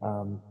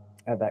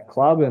at that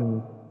club,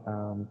 and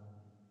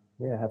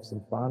have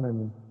some fun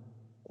and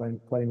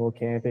plenty more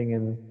camping,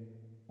 and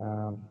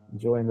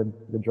enjoying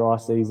the dry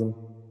season,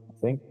 I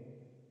think.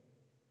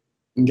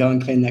 And go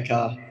and clean that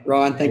car.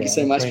 Ryan, thank you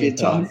so much for your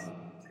time.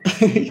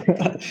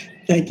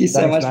 Thank you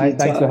so much, mate. For your time.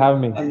 Thanks for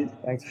having me.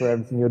 Thanks for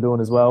everything you're doing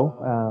as well,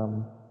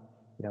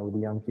 with the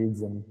young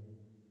kids, and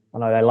I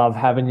know they love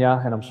having you,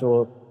 and I'm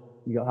sure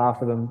you got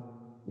half of them,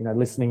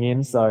 listening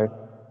in, so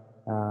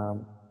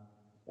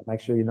make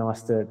sure you're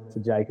nice to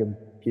Jacob,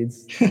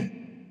 kids.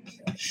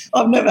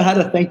 I've never had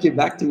a thank you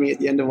back to me at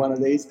the end of one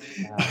of these.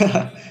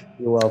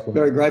 You're welcome.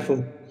 Very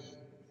grateful.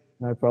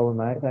 No problem,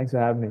 mate. Thanks for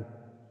having me.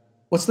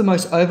 What's the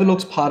most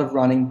overlooked part of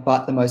running,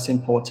 but the most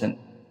important?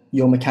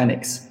 Your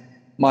mechanics.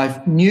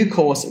 My new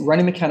course,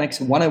 Running Mechanics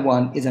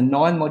 101, is a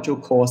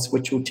 9-module course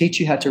which will teach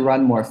you how to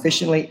run more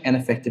efficiently and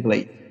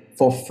effectively.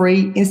 For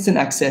free instant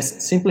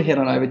access, simply head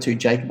on over to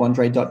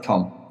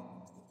jacobandre.com.